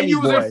 Miami and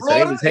you was in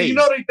Florida. So he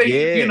was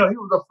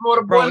a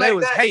Florida boy. Bro, like they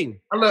was that. hating.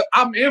 Look,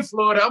 I'm in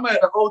Florida. I'm at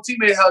the old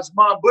teammate house,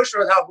 Mom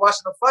Bushrow's house,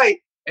 watching the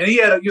fight, and he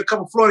had a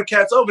couple Florida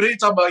cats over there. He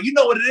talking about, you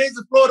know what it is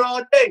in Florida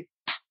all day.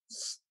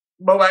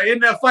 But like in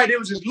that fight, it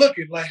was just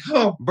looking like,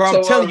 oh, bro.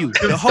 I'm telling you,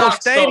 the whole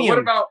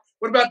stadium.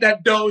 What about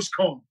that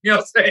Dogecoin? You know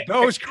what I'm saying?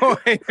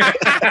 Dogecoin.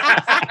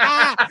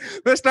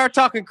 Let's start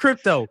talking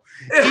crypto.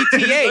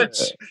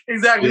 ETH.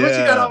 Exactly. Yeah. What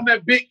you got on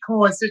that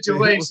Bitcoin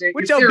situation?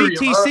 What your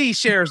BTC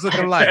shares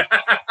looking like?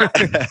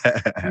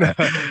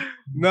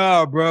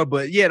 No, bro.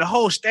 But yeah, the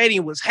whole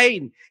stadium was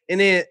hating. And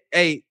then,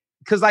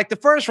 because like the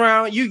first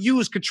round, you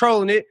was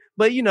controlling it,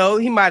 but he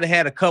might have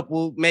had a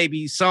couple,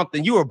 maybe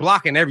something. You were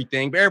blocking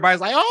everything, but everybody's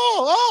like,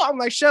 oh, I'm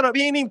like, shut up.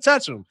 He ain't even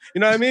touch him.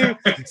 You know what I mean?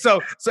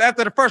 So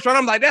after the first round,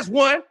 I'm like, that's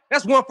one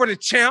for the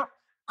champ.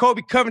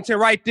 Kobe Covington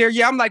right there.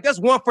 Yeah, I'm like, that's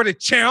one for the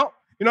champ.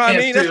 You know what I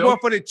mean? That's one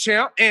for the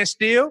champ. And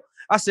still,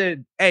 I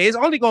said, hey, it's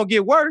only going to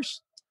get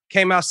worse.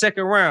 Came out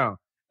second round.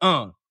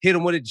 Hit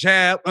him with a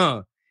jab.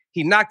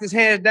 He knocked his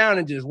hands down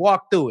and just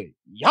walked through it.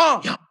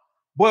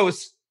 Boy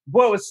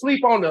was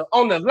sleep on the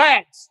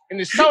lats and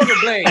the shoulder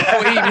blade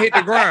before he even hit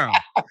the ground.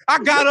 I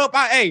got up.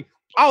 I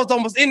was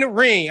almost in the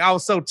ring. I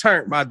was so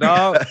turned, my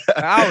dog.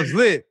 I was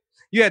lit.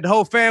 You had the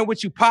whole fan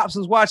with you. Pops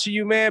was watching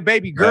you, man.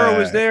 Baby girl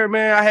was there,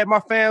 man. I had my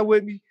fan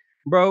with me,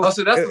 bro. Oh,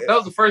 so that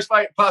was the first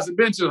fight Pops had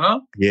been to,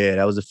 huh? Yeah,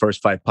 that was the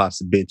first fight Pops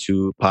had been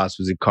to. Pops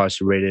was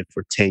incarcerated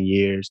for 10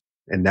 years,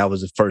 and that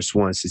was the first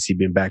one since he'd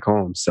been back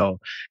home. So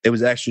it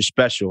was extra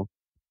special.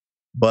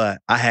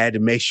 But I had to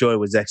make sure it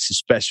was extra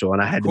special,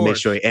 and I had to make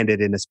sure it ended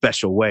in a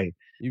special way.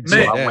 So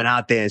I went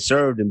out there and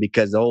served him,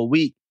 because the whole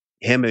week,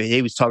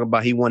 he was talking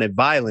about he wanted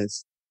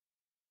violence.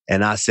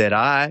 And I said,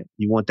 all right,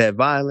 you want that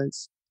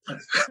violence?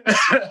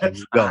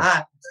 Go.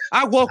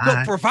 I woke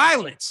up for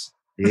violence.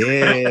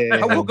 Yeah.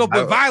 I woke up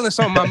with violence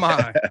on my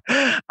mind.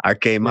 I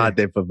came out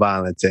there for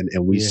violence,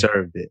 and we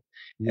served it.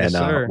 Yes,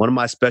 and one of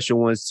my special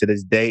ones to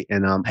this day,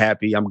 and I'm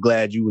happy. I'm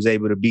glad you was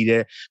able to be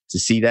there to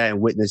see that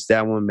and witness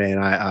that one,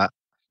 man.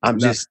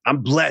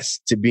 I'm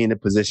blessed to be in the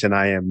position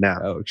I am now.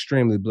 Oh,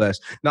 extremely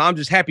blessed. No, I'm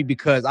just happy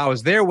because I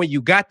was there when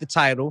you got the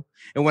title.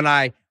 And when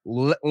I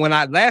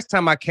last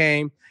time I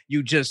came,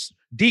 you just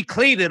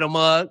decleated a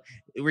mug,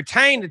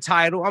 retained the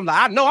title. I'm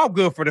like, I know I'm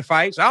good for the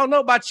fights. I don't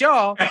know about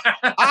y'all.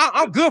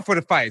 I'm good for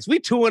the fights. We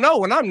 2-0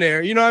 when I'm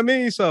there. You know what I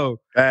mean? So,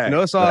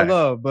 it's all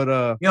love. But, you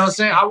know what I'm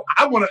saying?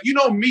 I want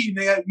to, me,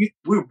 nigga,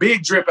 we're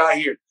big drip out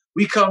here.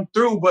 We come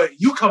through, but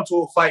you come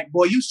to a fight,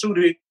 boy, you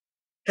suited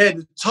head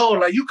to toe,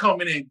 like you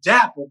coming in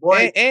dapper,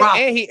 boy.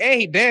 And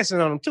he dancing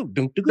on them too.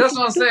 That's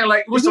what I'm saying.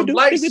 Like with some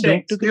lights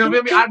changed. You know what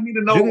I mean? I need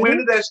to know, when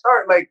did that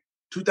start? Like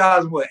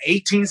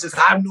 2018, since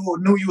I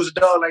knew you was a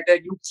dog like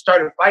that. You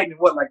started fighting in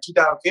what, like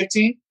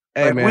 2015?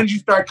 Like, when did you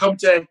start coming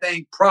to that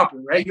thing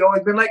proper, right? You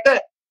always been like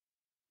that?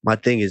 My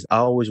thing is, I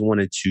always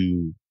wanted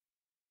to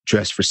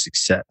dress for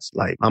success.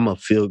 Like, I'm a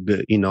feel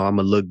good, I'm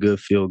a look good,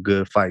 feel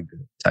good, fight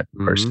good type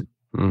of person.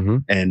 Mm-hmm.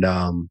 And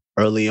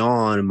early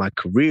on in my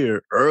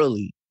career,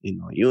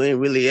 you ain't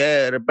really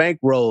had a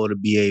bankroll to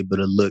be able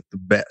to look the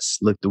best,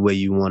 look the way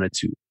you wanted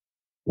to.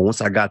 But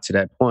once I got to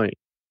that point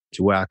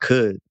to where I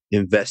could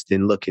invest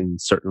in looking a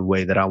certain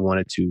way that I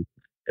wanted to,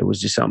 it was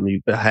just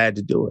something I had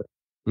to do it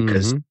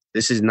because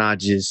this is not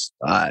just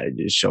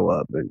just show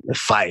up and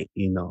fight.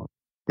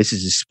 This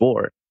is a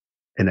sport,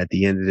 and at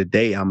the end of the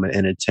day, I'm an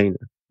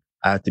entertainer.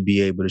 I have to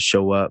be able to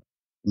show up,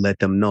 let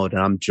them know that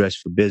I'm dressed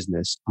for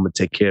business. I'm gonna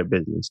take care of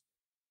business,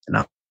 and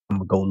I'm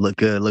gonna go look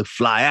good, look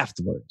fly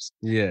afterwards.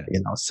 Yeah,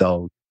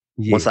 So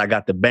once I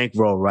got the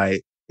bankroll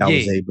right, I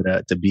was able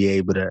to be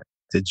able to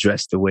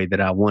dress the way that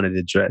I wanted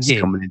to dress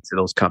coming into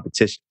those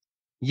competitions.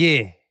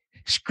 Yeah.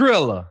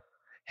 Skrilla,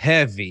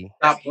 heavy.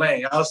 Stop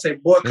playing. I'll say,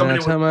 boy,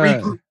 coming in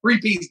with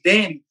three-piece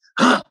Danny.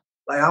 Like,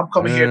 I'm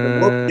coming here to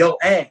whoop your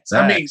ass.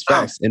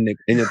 Facts. And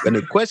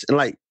the question,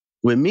 like,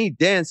 with me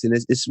dancing,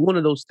 it's one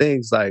of those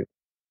things, like,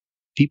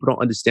 people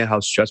don't understand how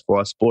stressful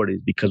our sport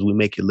is because we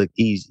make it look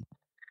easy.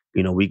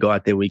 We go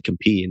out there, we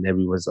compete, and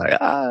everyone's like,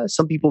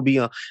 some people be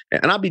on,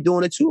 and I'll be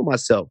doing it too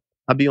myself.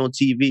 I'll be on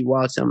TV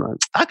watching, I'm like,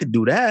 I could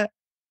do that.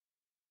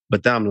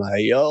 But then I'm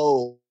like,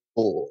 yo,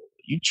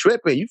 you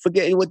tripping. You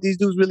forgetting what these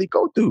dudes really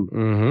go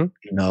through.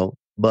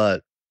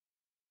 But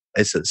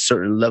it's a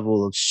certain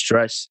level of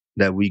stress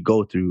that we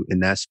go through in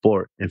that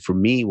sport. And for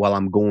me, while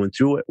I'm going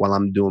through it, while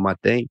I'm doing my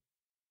thing,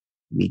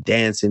 me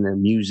dancing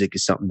and music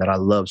is something that I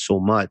love so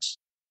much.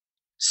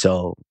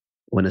 So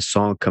when a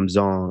song comes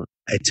on,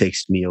 it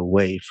takes me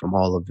away from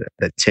all of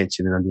the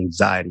tension and the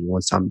anxiety.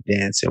 Once I'm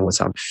dancing, once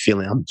I'm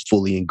feeling, I'm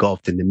fully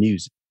engulfed in the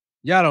music.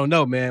 Y'all don't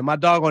know, man. My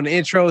dog on the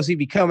intros, he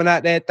be coming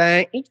out that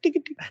thing.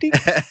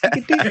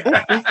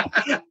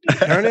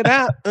 Turn it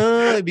out.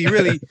 It be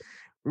really,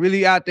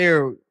 really out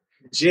there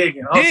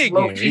digging.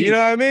 You know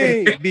what I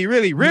mean? Be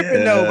really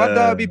ripping though. My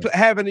dog be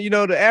having,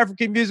 the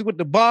African music with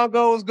the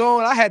bongos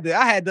going. I had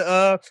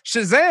to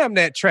Shazam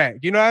that track.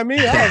 You know what I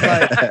mean? I was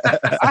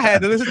like, I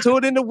had to listen to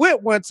it in the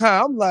whip one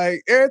time. I'm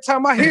like, every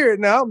time I hear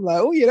it now, I'm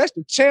like, oh yeah, that's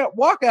the champ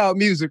walkout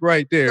music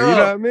right there. You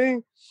know what I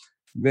mean?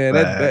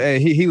 Man,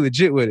 he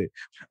legit with it.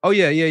 Oh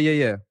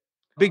yeah.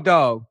 Big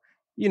dog.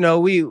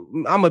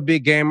 I'm a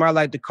big gamer. I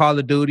like the Call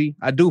of Duty.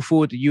 I do fool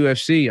with the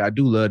UFC. I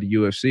do love the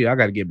UFC. I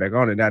got to get back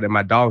on it now that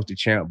my dog's the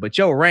champ. But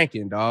your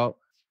ranking, dog,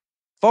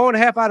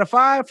 4.5 out of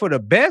 5 for the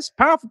best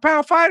pound for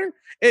pound fighter.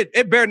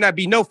 It better not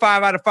be no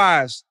 5 out of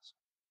 5s.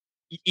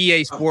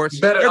 EA Sports.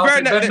 Better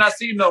not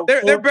see no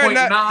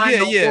 4.9,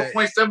 no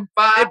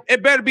 4.75.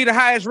 It better be the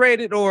highest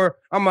rated, or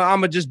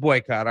I'm a just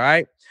boycott. All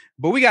right.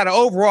 But we got an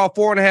overall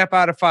 4.5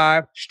 out of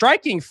 5.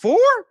 Striking 4?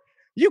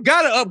 You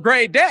got to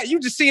upgrade that. You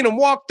just seen him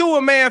walk through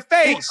a man's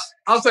face.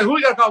 I'll say, who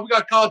we got to call? We got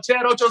to call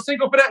Chad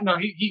Ochocinco for that? No,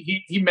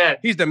 he mad.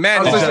 He's the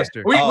mad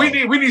adjuster. We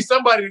need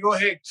somebody to go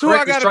ahead. Who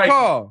I got to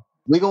call?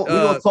 We're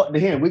gonna talk to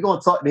him. We're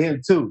gonna talk to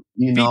him too.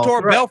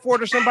 Vitor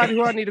Belfort or somebody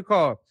who I need to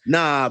call.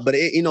 Nah, but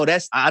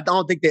I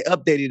don't think they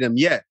updated him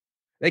yet.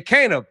 They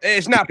can't have.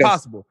 It's not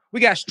possible. We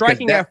got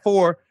striking at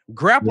 4,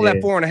 grapple at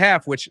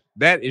 4.5, which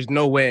that is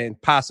no way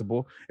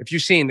impossible. If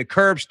you've seen the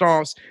curb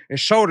stomps and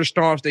shoulder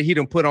stomps that he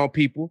done put on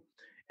people.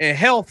 And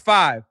health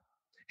 5.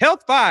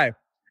 Health 5.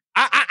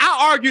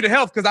 I argue the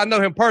health because I know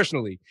him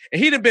personally.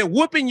 And he done been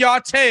whooping y'all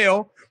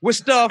tail with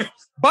stuff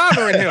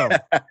bothering him.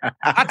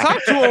 I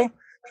talked to him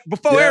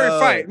before every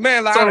fight.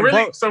 Man,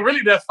 like, so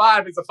really that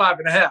 5 is a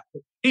 5.5.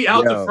 He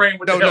out the frame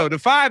with the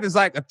 5 is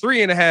like a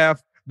 3.5,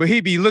 but he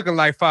be looking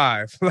like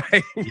 5.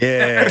 Like,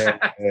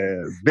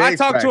 I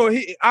talked to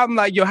him. I'm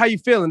like, yo, how you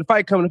feeling? The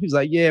fight coming up. He's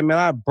like, yeah, man,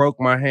 I broke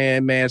my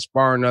hand, man,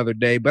 sparring the other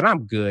day, but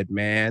I'm good,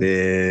 man.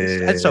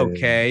 That's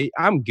okay.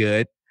 I'm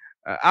good.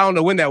 I don't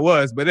know when that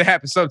was, but it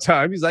happened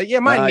sometime. He's like, yeah,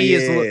 my knee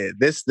is.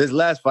 This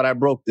last fight, I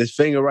broke this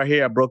finger right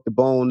here. I broke the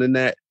bone in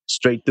that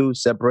straight through,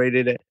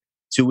 separated it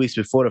 2 weeks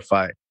before the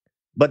fight.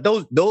 But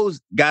those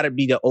got to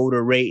be the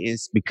older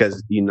ratings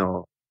because,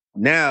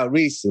 now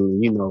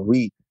recently,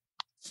 we.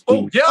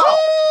 Yo,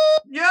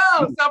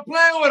 stop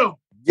playing with him.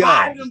 We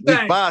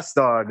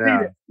 5-star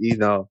now,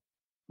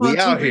 we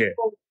out here.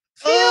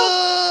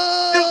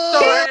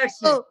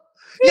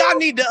 Y'all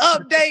need to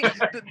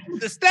update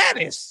the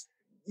status.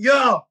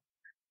 Yo.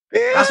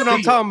 That's what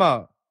I'm talking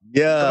about.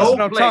 Yeah. That's what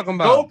I'm talking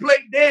about. Go play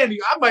Danny.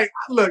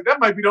 That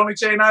might be the only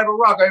chain I ever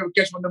rock. I ever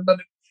catch one of them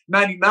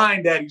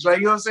 99 daddies. Like,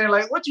 you know what I'm saying?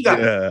 Like, what you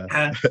got?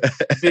 Yeah.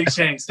 Big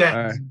chain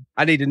status.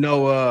 I need to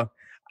know,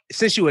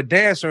 since you a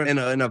dancer and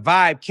a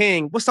vibe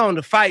king, what's on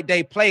the fight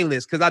day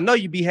playlist? Because I know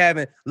you be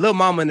having Lil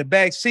Mama in the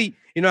back seat.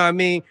 You know what I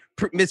mean?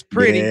 Miss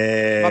Pretty,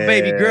 my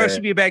baby girl, she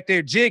be back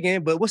there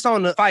jigging. But what's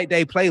on the fight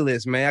day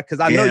playlist, man?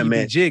 Because I know you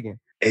be jigging.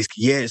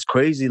 It's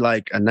crazy.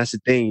 Like, and that's the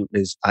thing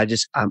is,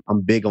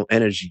 I'm big on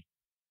energy.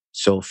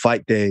 So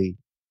fight day,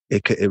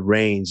 it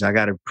ranges. I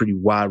got a pretty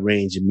wide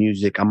range of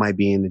music. I might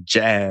be in the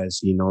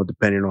jazz,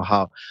 depending on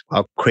how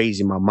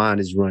crazy my mind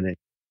is running.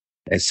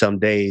 And some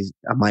days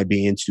I might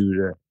be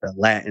into the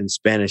Latin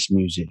Spanish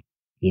music.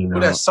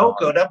 That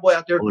soca, that boy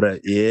out there.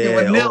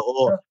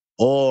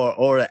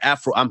 Or the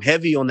Afro. I'm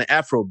heavy on the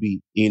Afro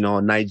beat.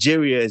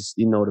 Nigeria is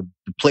the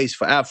place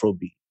for Afro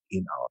beat.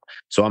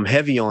 So I'm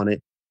heavy on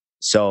it.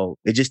 So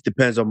it just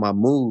depends on my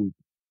mood.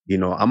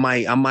 I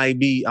might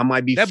be.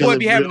 That boy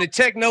be having the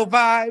techno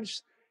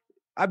vibes.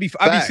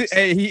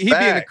 Hey, he be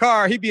in the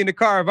car. He be in the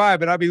car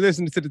vibing. I be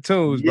listening to the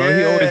tunes, bro.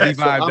 He always be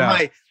vibed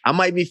out. I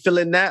might be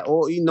feeling that,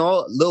 or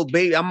little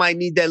baby. I might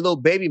need that little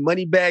baby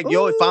money bag,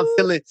 yo. If I'm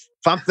feeling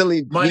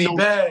money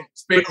bag,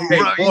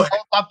 if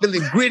I'm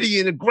feeling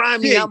gritty and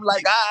grimy, I'm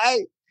like, all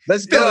right,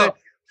 let's go.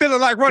 Feeling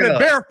like running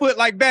barefoot,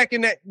 like back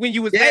in that when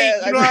you was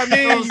 8. You know what I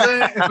mean? You know what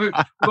I'm saying?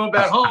 Going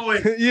back home.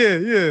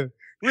 Yeah.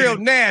 Real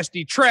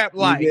nasty, trap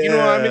like. You know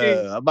what I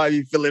mean? I might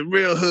be feeling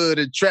real hood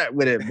and trap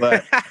with it,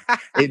 but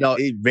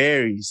it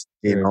varies.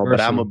 But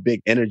I'm a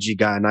big energy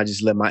guy, and I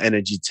just let my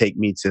energy take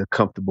me to a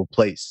comfortable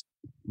place.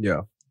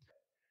 Yeah.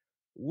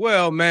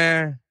 Well,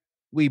 man,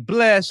 we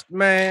blessed,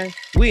 man.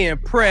 We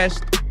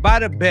impressed by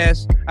the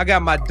best. I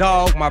got my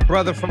dog, my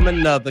brother from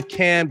another,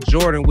 Cam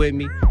Jordan, with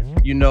me.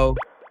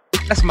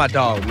 That's my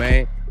dog,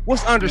 man.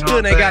 What's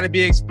understood ain't got to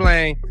be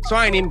explained, so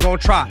I ain't even gonna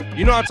try.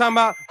 You know what I'm talking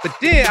about? But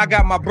then I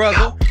got my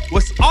brother.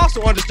 What's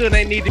also understood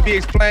ain't need to be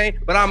explained,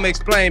 but I'm gonna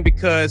explain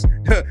because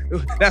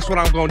that's what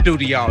I'm gonna do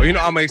to y'all. I'm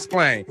gonna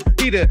explain.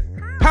 He the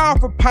pound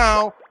for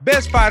pound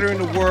best fighter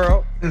in the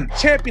world,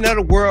 champion of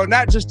the world,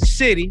 not just the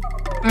city,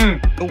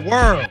 the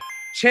world,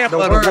 champ of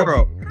the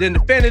world. Then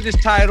defending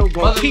this title,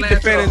 gonna keep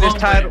defending this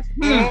title.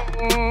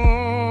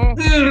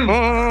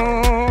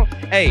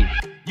 Hey.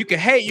 You can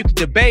hate, you can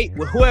debate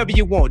with whoever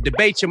you want.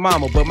 Debate your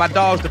mama, but my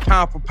dog's the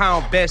pound for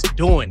pound best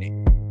doing it.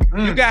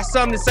 You got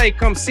something to say,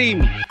 come see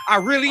me. I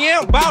really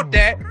am about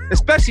that,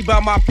 especially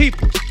about my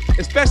people,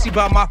 especially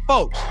about my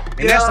folks.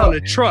 And that's on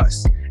the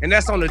trust. And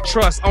that's on the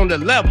trust on the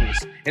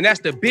levels. And that's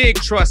the big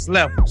trust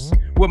levels.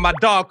 With my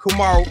dog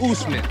Kamaru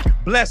Usman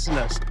blessing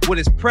us with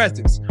his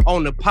presence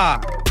on the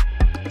pod.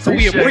 So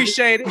we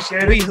appreciate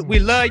it. We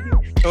love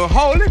you.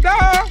 Hold it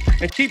down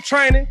and keep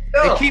training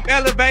and keep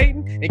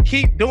elevating and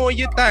keep doing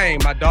your thing,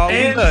 my dog.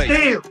 We love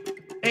you.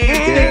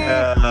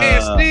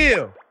 And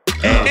still.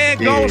 And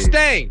gonna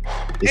stay.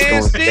 It's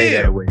gonna stay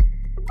that way.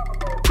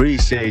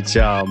 Appreciate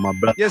y'all, my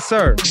brother. Yes,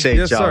 sir.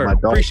 Appreciate y'all, my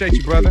dog. Appreciate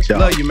you, brother.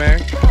 Love you, man.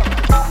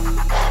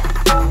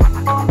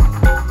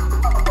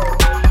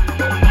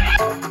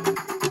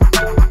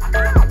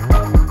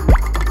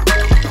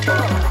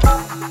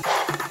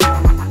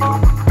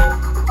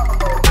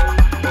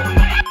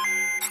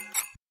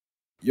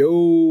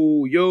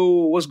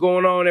 Yo, what's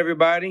going on,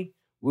 everybody?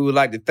 We would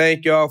like to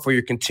thank y'all for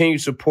your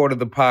continued support of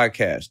the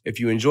podcast. If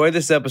you enjoyed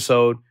this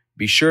episode,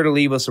 be sure to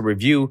leave us a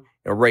review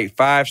and rate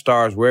 5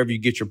 stars wherever you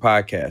get your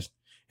podcast.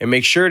 And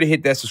make sure to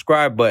hit that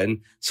subscribe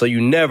button so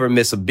you never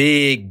miss a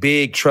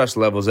big Trust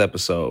Levels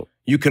episode.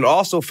 You can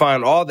also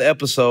find all the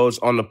episodes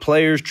on the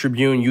Players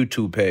Tribune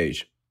YouTube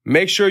page.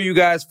 Make sure you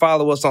guys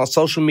follow us on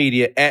social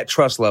media at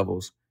Trust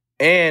Levels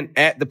and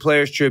at the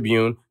Players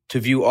Tribune to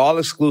view all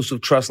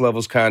exclusive Trust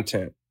Levels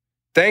content.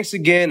 Thanks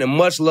again and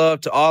much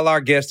love to all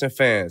our guests and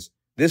fans.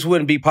 This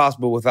wouldn't be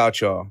possible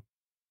without y'all.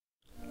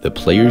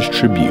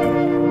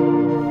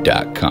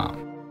 ThePlayersTribune.com